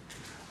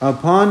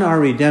 upon our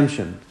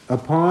redemption,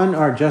 upon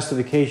our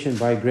justification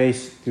by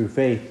grace through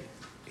faith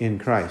in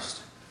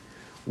Christ,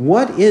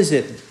 what is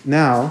it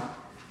now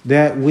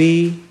that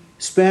we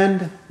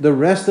spend the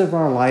rest of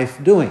our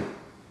life doing?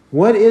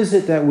 What is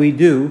it that we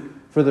do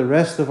for the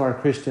rest of our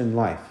Christian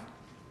life?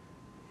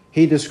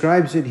 He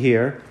describes it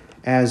here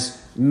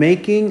as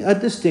making a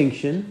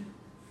distinguishing,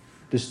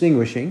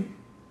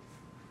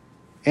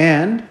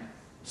 and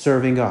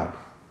serving God.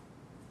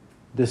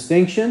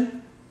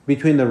 Distinction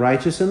between the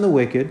righteous and the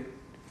wicked,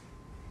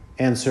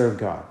 and serve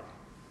God.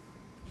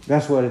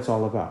 That's what it's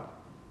all about.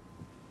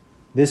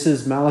 This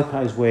is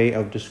Malachi's way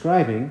of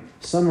describing,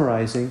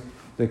 summarizing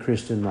the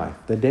Christian life,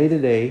 the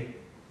day-to-day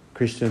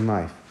Christian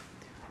life.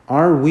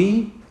 Are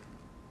we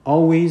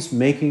always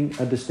making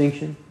a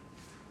distinction?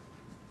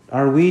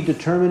 Are we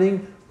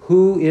determining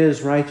who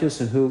is righteous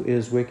and who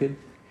is wicked?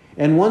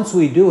 And once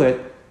we do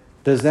it,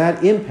 does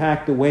that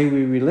impact the way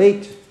we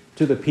relate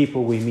to the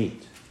people we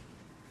meet?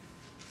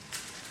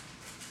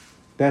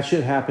 That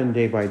should happen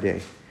day by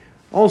day.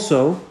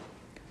 Also,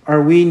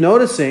 are we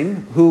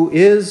noticing who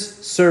is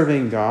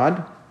serving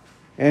God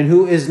and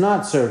who is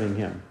not serving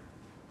him?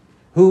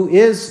 Who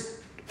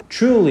is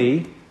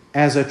truly,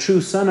 as a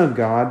true son of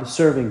God,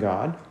 serving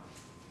God,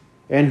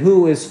 and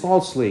who is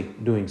falsely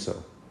doing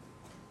so?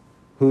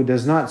 Who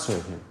does not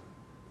serve him?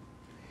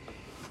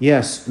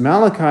 Yes,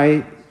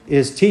 Malachi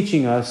is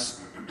teaching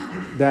us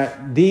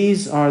that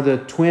these are the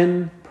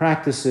twin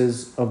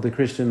practices of the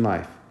Christian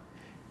life.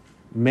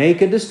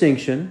 Make a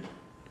distinction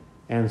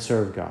and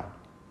serve God.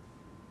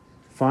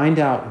 Find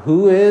out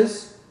who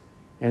is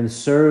and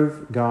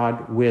serve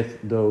God with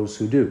those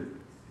who do.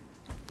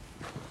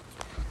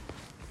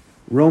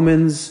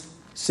 Romans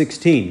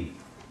 16.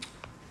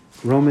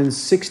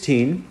 Romans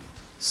 16,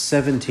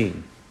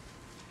 17.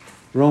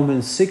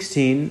 Romans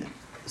 16,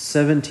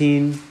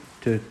 17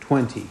 to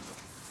 20.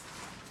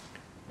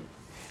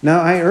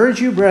 Now I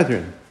urge you,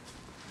 brethren,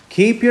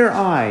 keep your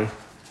eye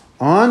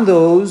on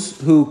those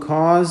who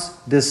cause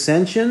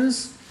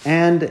dissensions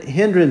and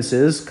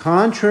hindrances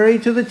contrary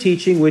to the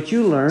teaching which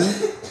you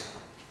learned,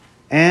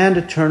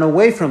 and turn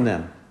away from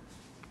them.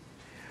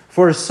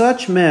 For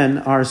such men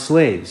are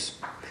slaves,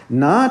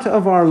 not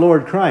of our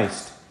Lord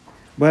Christ,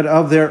 but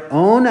of their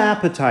own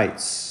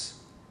appetites,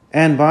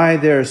 and by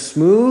their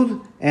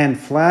smooth and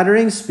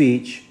flattering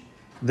speech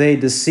they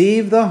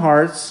deceive the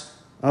hearts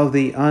of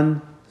the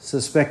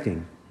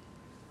unsuspecting.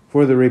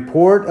 For the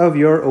report of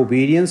your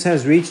obedience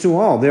has reached to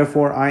all.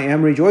 Therefore I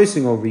am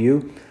rejoicing over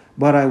you,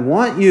 but I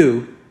want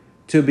you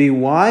to be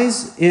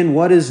wise in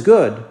what is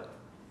good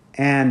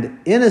and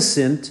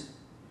innocent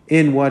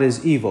in what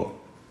is evil.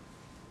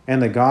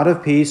 And the God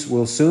of peace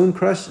will soon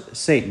crush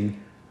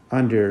Satan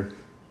under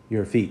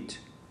your feet.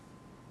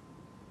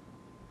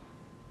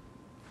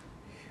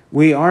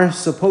 We are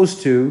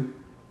supposed to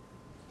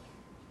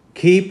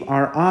keep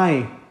our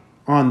eye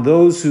on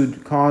those who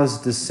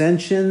cause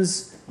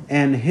dissensions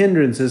and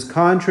hindrances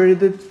contrary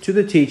to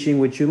the teaching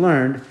which you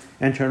learned,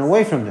 and turn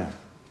away from them.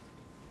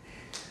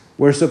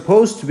 We're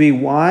supposed to be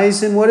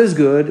wise in what is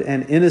good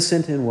and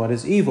innocent in what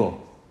is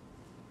evil.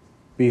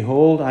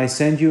 Behold, I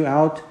send you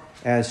out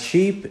as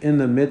sheep in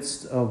the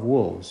midst of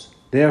wolves.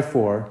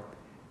 Therefore,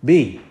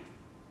 be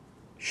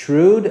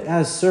shrewd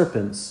as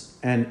serpents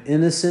and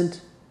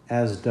innocent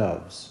as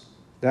doves.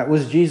 That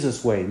was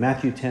Jesus' way,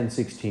 Matthew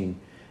 10:16.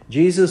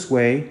 Jesus'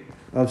 way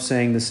of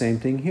saying the same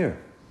thing here.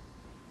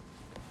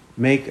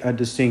 Make a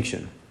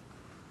distinction.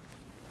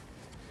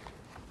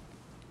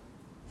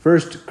 1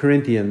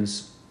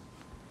 Corinthians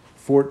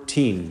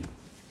 14.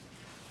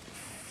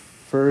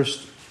 1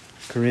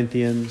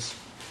 Corinthians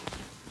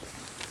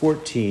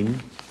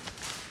 14,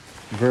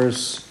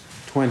 verse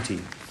 20.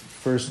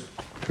 1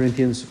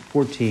 Corinthians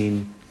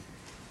 14,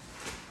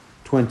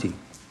 20.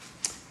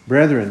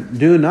 Brethren,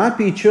 do not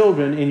be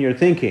children in your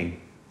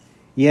thinking,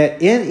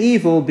 yet in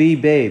evil be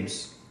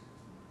babes,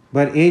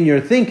 but in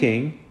your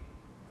thinking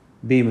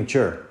be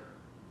mature.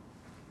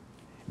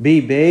 Be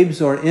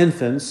babes or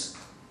infants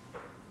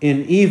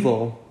in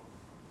evil,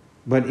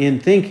 but in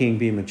thinking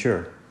be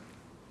mature.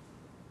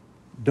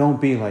 Don't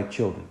be like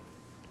children.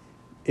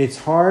 It's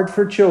hard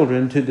for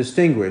children to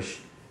distinguish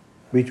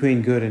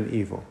between good and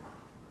evil.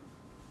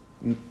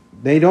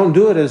 They don't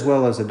do it as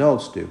well as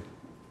adults do.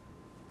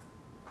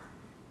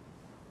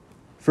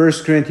 1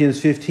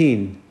 Corinthians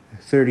 15,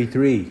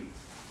 33.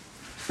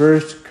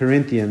 1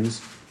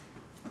 Corinthians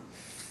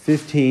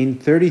 15,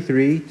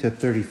 33 to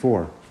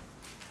 34.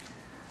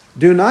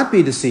 Do not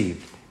be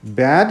deceived.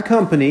 Bad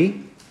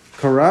company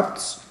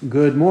corrupts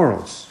good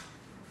morals.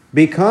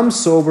 Become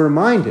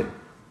sober-minded,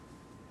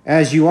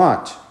 as you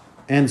ought,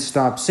 and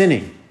stop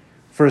sinning,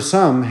 for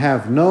some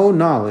have no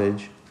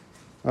knowledge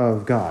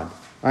of God.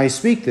 I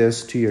speak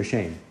this to your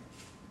shame.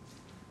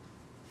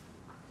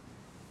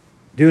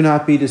 Do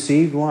not be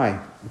deceived. Why?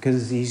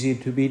 Because it's easy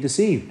to be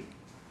deceived.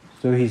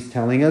 So he's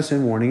telling us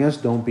and warning us,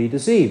 don't be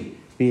deceived.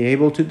 Be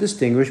able to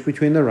distinguish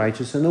between the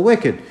righteous and the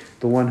wicked,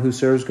 the one who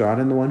serves God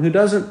and the one who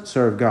doesn't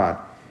serve God.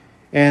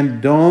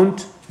 And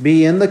don't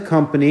be in the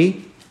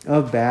company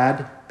of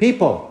bad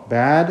people.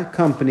 Bad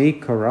company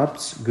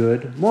corrupts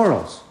good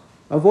morals.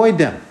 Avoid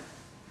them.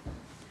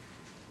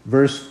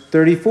 Verse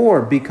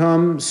 34,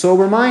 become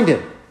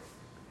sober-minded.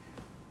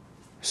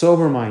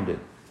 Sober-minded.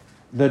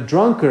 The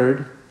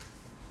drunkard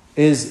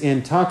is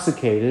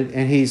intoxicated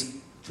and he's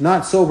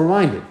not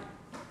sober-minded.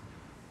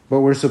 But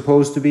we're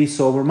supposed to be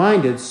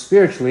sober-minded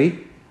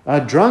spiritually.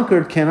 A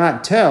drunkard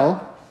cannot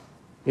tell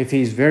if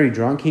he's very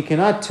drunk. He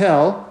cannot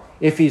tell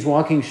if he's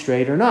walking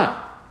straight or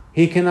not.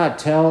 He cannot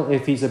tell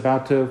if he's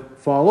about to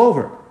fall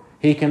over.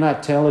 He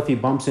cannot tell if he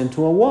bumps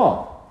into a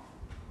wall.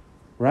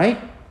 Right?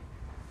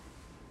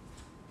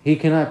 He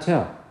cannot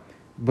tell.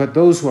 But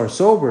those who are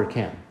sober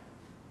can.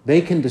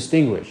 They can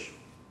distinguish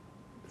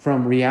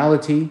from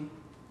reality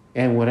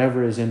and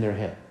whatever is in their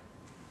head.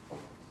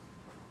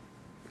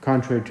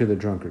 Contrary to the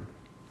drunkard.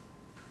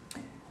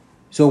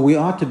 So we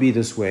ought to be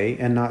this way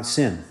and not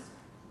sin.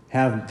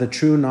 Have the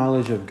true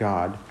knowledge of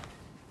God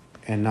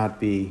and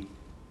not be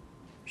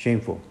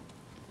shameful.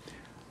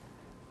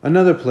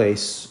 Another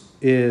place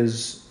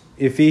is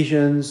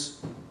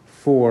Ephesians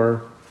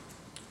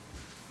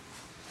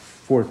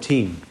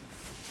 4:14.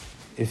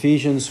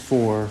 Ephesians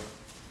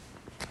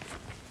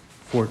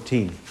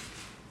 4:14.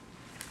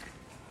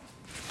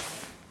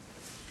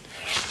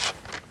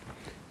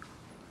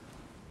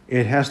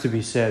 It has to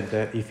be said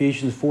that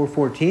Ephesians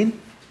 4:14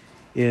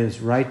 is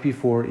right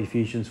before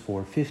Ephesians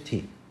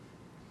 4:15.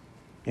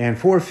 And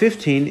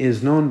 4:15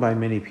 is known by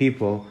many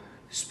people,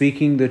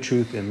 speaking the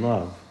truth in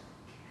love.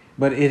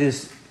 But it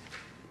is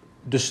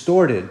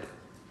distorted.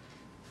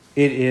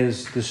 It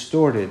is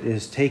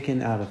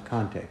taken out of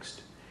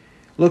context.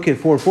 Look at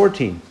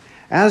 4:14.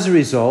 As a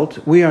result,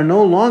 we are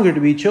no longer to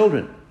be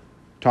children,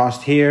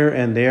 tossed here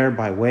and there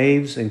by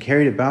waves and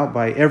carried about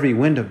by every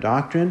wind of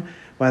doctrine,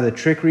 by the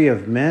trickery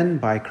of men,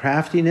 by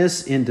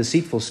craftiness in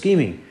deceitful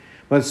scheming.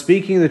 But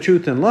speaking the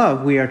truth in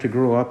love, we are to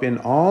grow up in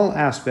all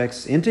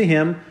aspects into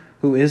Him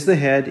who is the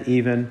head,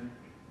 even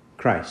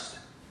Christ.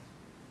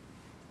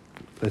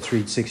 Let's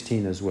read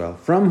 16 as well.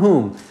 From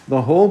whom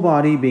the whole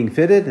body, being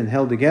fitted and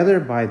held together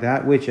by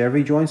that which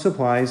every joint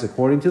supplies,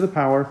 according to the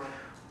proper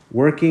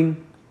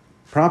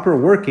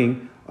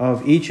working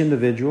of each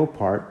individual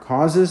part,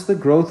 causes the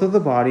growth of the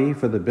body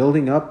for the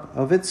building up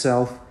of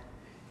itself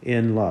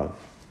in love.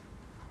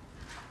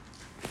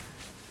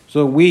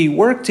 So we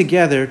work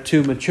together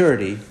to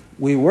maturity.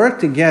 We work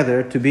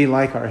together to be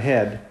like our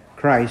head,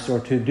 Christ, or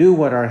to do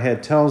what our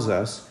head tells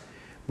us.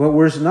 But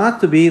we're not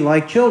to be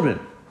like children.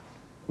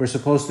 We're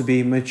supposed to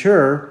be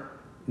mature,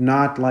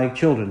 not like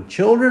children.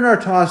 Children are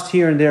tossed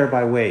here and there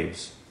by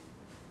waves.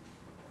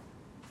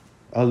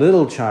 A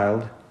little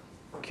child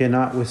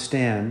cannot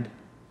withstand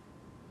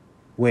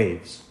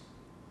waves.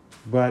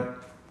 But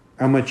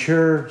a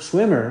mature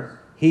swimmer,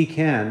 he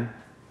can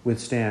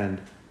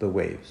withstand the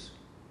waves.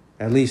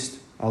 At least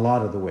a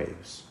lot of the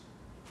waves.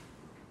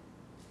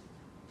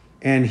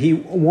 And he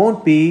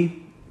won't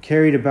be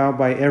carried about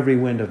by every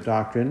wind of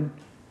doctrine.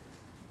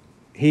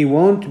 He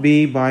won't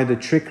be by the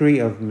trickery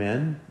of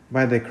men,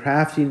 by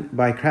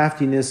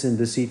craftiness and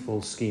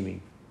deceitful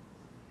scheming.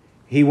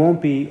 He won't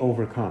be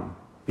overcome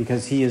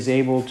because he is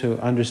able to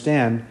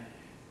understand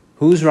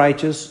who's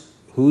righteous,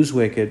 who's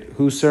wicked,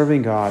 who's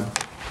serving God,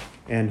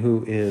 and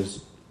who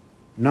is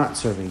not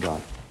serving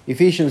God.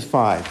 Ephesians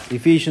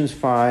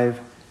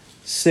 5,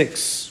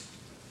 6.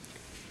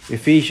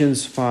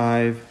 Ephesians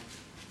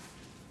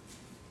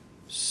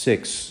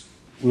 5:6.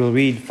 We'll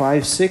read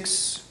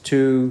 5:6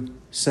 to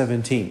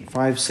 17.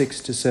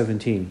 5:6 to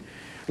 17.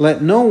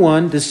 Let no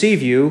one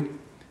deceive you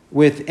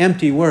with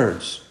empty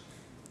words.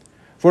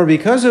 For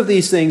because of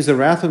these things the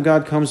wrath of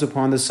God comes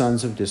upon the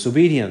sons of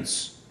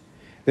disobedience.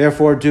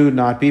 Therefore do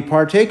not be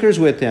partakers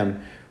with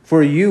them.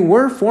 For you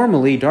were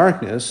formerly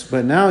darkness,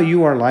 but now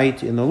you are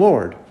light in the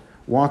Lord.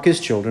 Walk as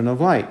children of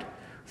light.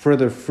 For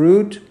the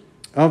fruit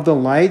of the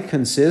light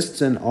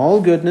consists in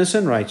all goodness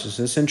and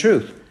righteousness and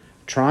truth,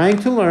 trying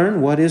to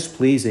learn what is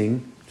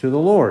pleasing to the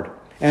Lord.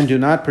 And do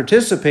not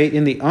participate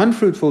in the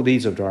unfruitful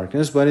deeds of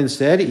darkness, but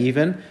instead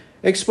even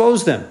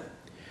expose them.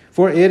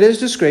 For it is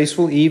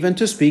disgraceful even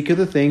to speak of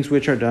the things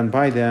which are done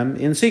by them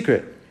in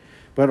secret.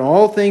 But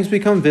all things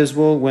become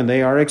visible when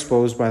they are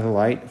exposed by the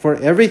light, for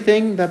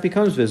everything that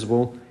becomes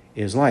visible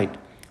is light.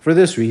 For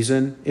this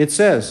reason it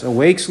says,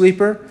 Awake,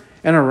 sleeper,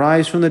 and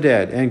arise from the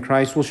dead, and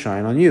Christ will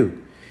shine on you.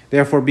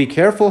 Therefore be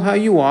careful how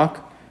you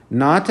walk,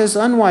 not as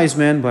unwise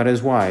men, but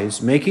as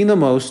wise, making the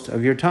most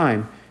of your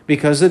time,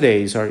 because the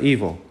days are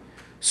evil.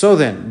 So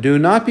then, do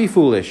not be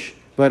foolish,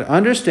 but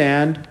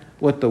understand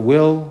what the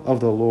will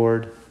of the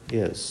Lord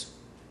is.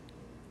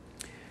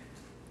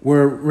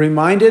 We're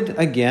reminded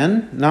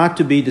again not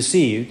to be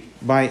deceived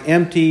by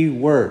empty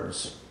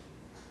words.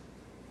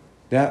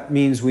 That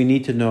means we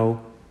need to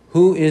know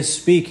who is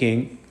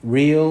speaking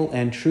real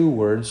and true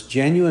words,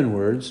 genuine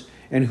words,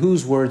 and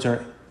whose words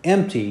are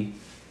empty,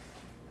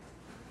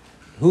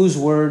 whose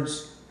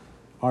words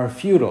are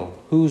futile,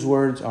 whose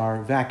words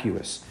are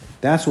vacuous.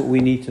 That's what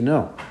we need to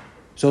know.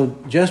 So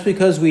just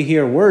because we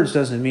hear words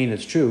doesn't mean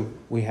it's true.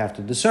 We have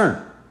to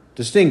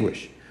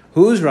distinguish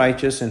who's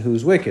righteous and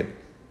who's wicked,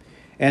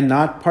 and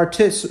not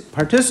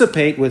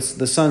participate with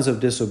the sons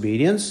of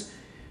disobedience.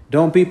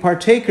 Don't be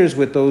partakers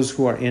with those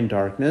who are in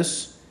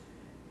darkness.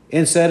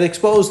 Instead,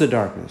 expose the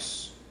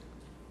darkness.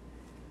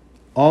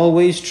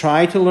 Always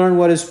try to learn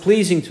what is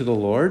pleasing to the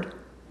Lord.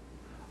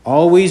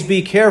 Always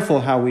be careful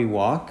how we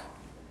walk.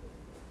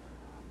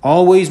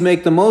 Always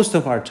make the most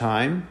of our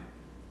time.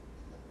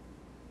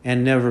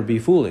 And never be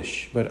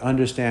foolish, but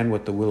understand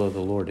what the will of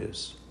the Lord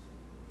is.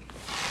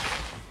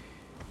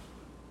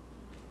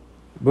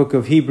 Book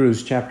of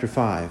Hebrews, chapter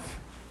 5.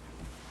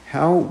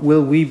 How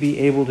will we be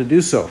able to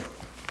do so?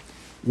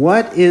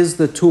 What is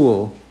the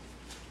tool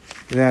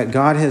that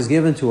God has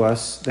given to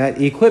us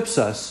that equips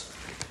us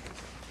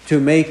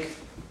to make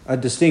a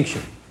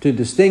distinction, to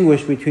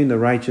distinguish between the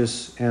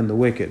righteous and the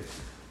wicked?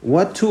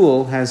 What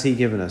tool has He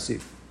given us?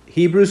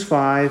 Hebrews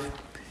 5,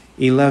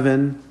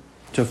 11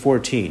 to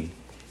 14.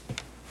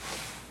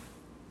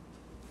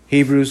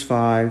 Hebrews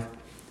 5,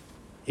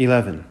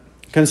 11.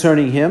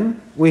 Concerning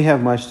Him, we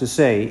have much to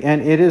say,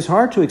 and it is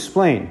hard to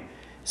explain,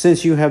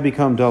 since you have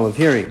become dull of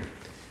hearing.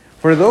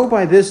 For though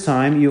by this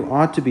time you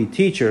ought to be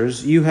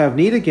teachers, you have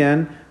need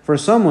again for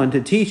someone to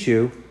teach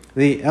you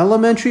the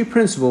elementary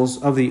principles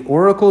of the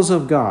oracles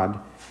of God,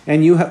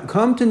 and you have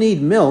come to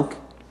need milk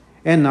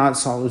and not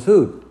solid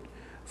food.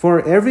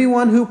 For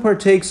everyone who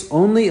partakes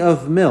only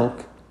of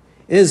milk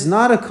is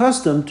not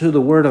accustomed to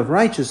the word of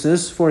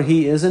righteousness, for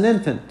he is an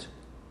infant.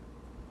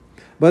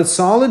 But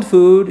solid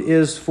food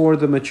is for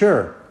the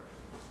mature,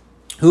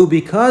 who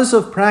because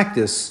of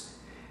practice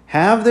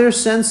have their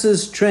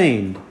senses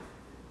trained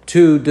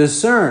to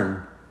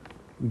discern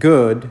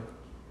good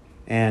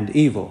and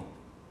evil.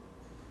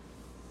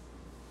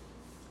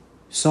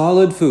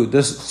 Solid food.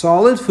 The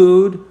solid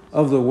food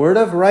of the word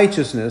of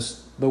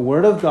righteousness, the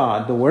word of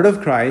God, the word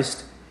of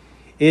Christ,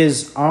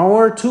 is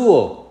our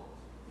tool,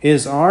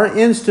 is our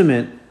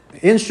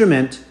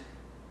instrument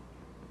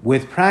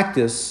with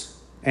practice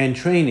and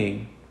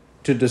training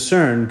to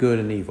discern good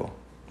and evil.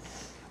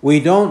 We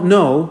don't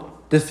know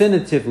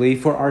definitively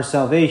for our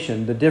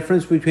salvation the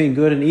difference between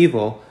good and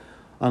evil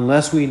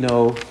unless we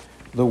know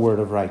the word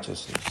of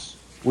righteousness.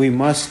 We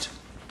must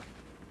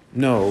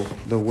know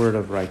the word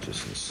of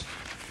righteousness.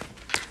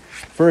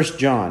 1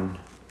 John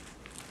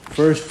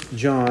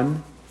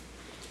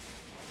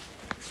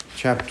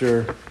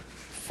chapter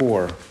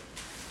 4.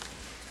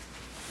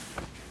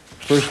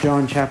 1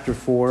 John chapter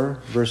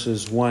 4,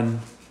 verses 1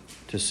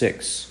 to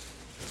 6.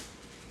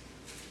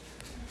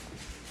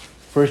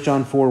 1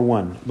 John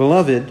 4:1.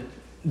 Beloved,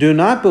 do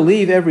not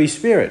believe every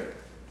spirit,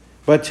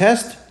 but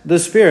test the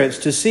spirits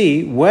to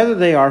see whether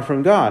they are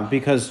from God,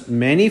 because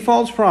many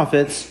false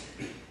prophets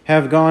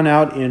have gone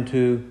out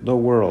into the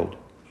world.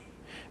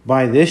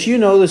 By this you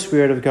know the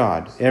Spirit of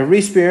God.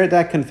 Every spirit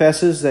that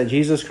confesses that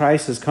Jesus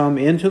Christ has come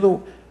in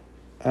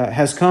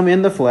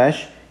the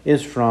flesh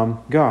is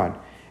from God.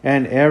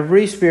 And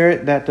every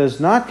spirit that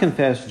does not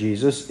confess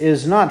Jesus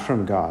is not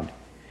from God.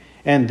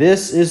 And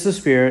this is the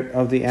spirit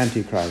of the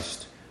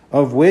Antichrist,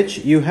 of which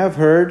you have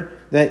heard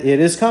that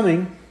it is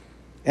coming,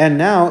 and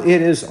now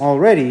it is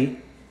already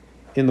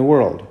in the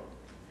world.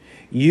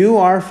 You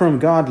are from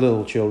God,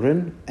 little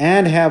children,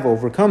 and have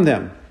overcome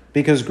them,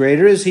 because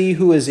greater is he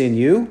who is in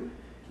you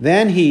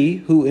than he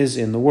who is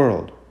in the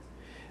world.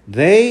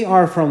 They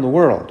are from the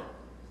world.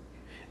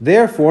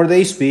 Therefore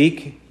they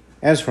speak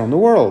as from the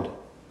world,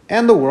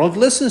 and the world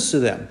listens to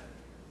them.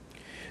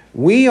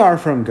 We are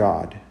from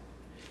God.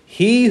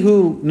 He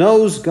who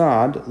knows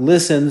God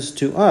listens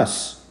to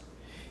us.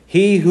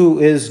 He who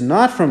is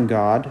not from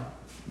God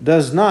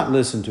does not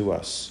listen to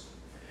us.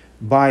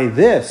 By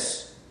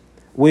this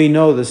we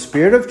know the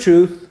spirit of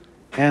truth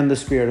and the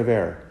spirit of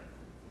error.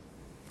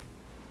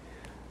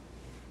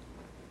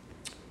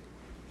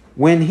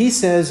 When he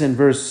says in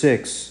verse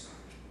 6,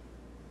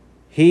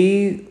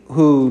 he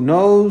who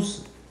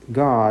knows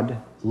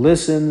God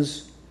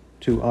listens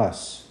to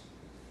us.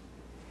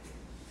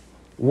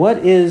 What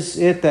is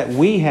it that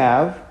we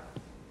have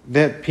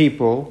that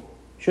people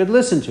should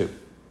listen to?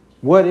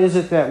 What is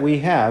it that we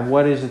have?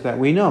 What is it that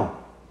we know?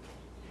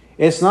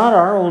 It's not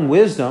our own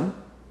wisdom.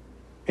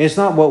 It's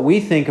not what we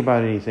think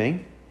about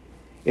anything.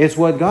 It's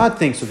what God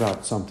thinks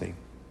about something.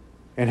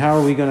 And how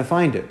are we going to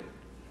find it?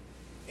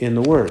 In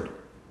the Word.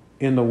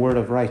 In the word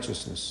of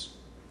righteousness.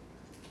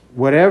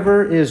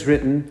 Whatever is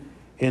written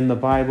in the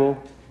Bible,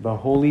 the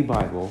Holy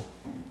Bible,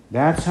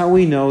 that's how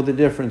we know the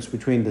difference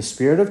between the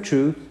spirit of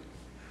truth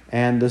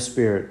and the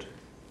spirit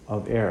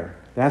of error.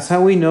 That's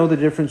how we know the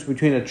difference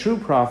between a true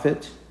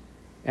prophet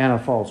and a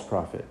false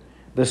prophet.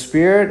 The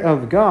spirit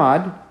of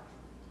God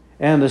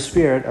and the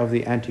spirit of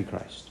the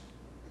Antichrist,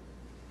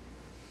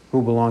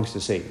 who belongs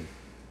to Satan.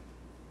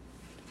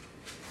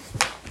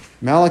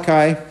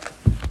 Malachi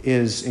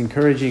is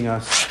encouraging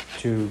us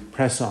to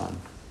press on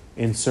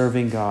in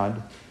serving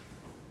God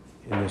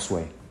in this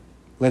way.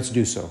 Let's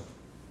do so.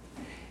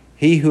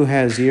 He who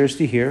has ears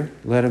to hear,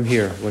 let him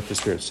hear what the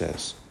Spirit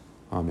says.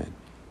 Amen.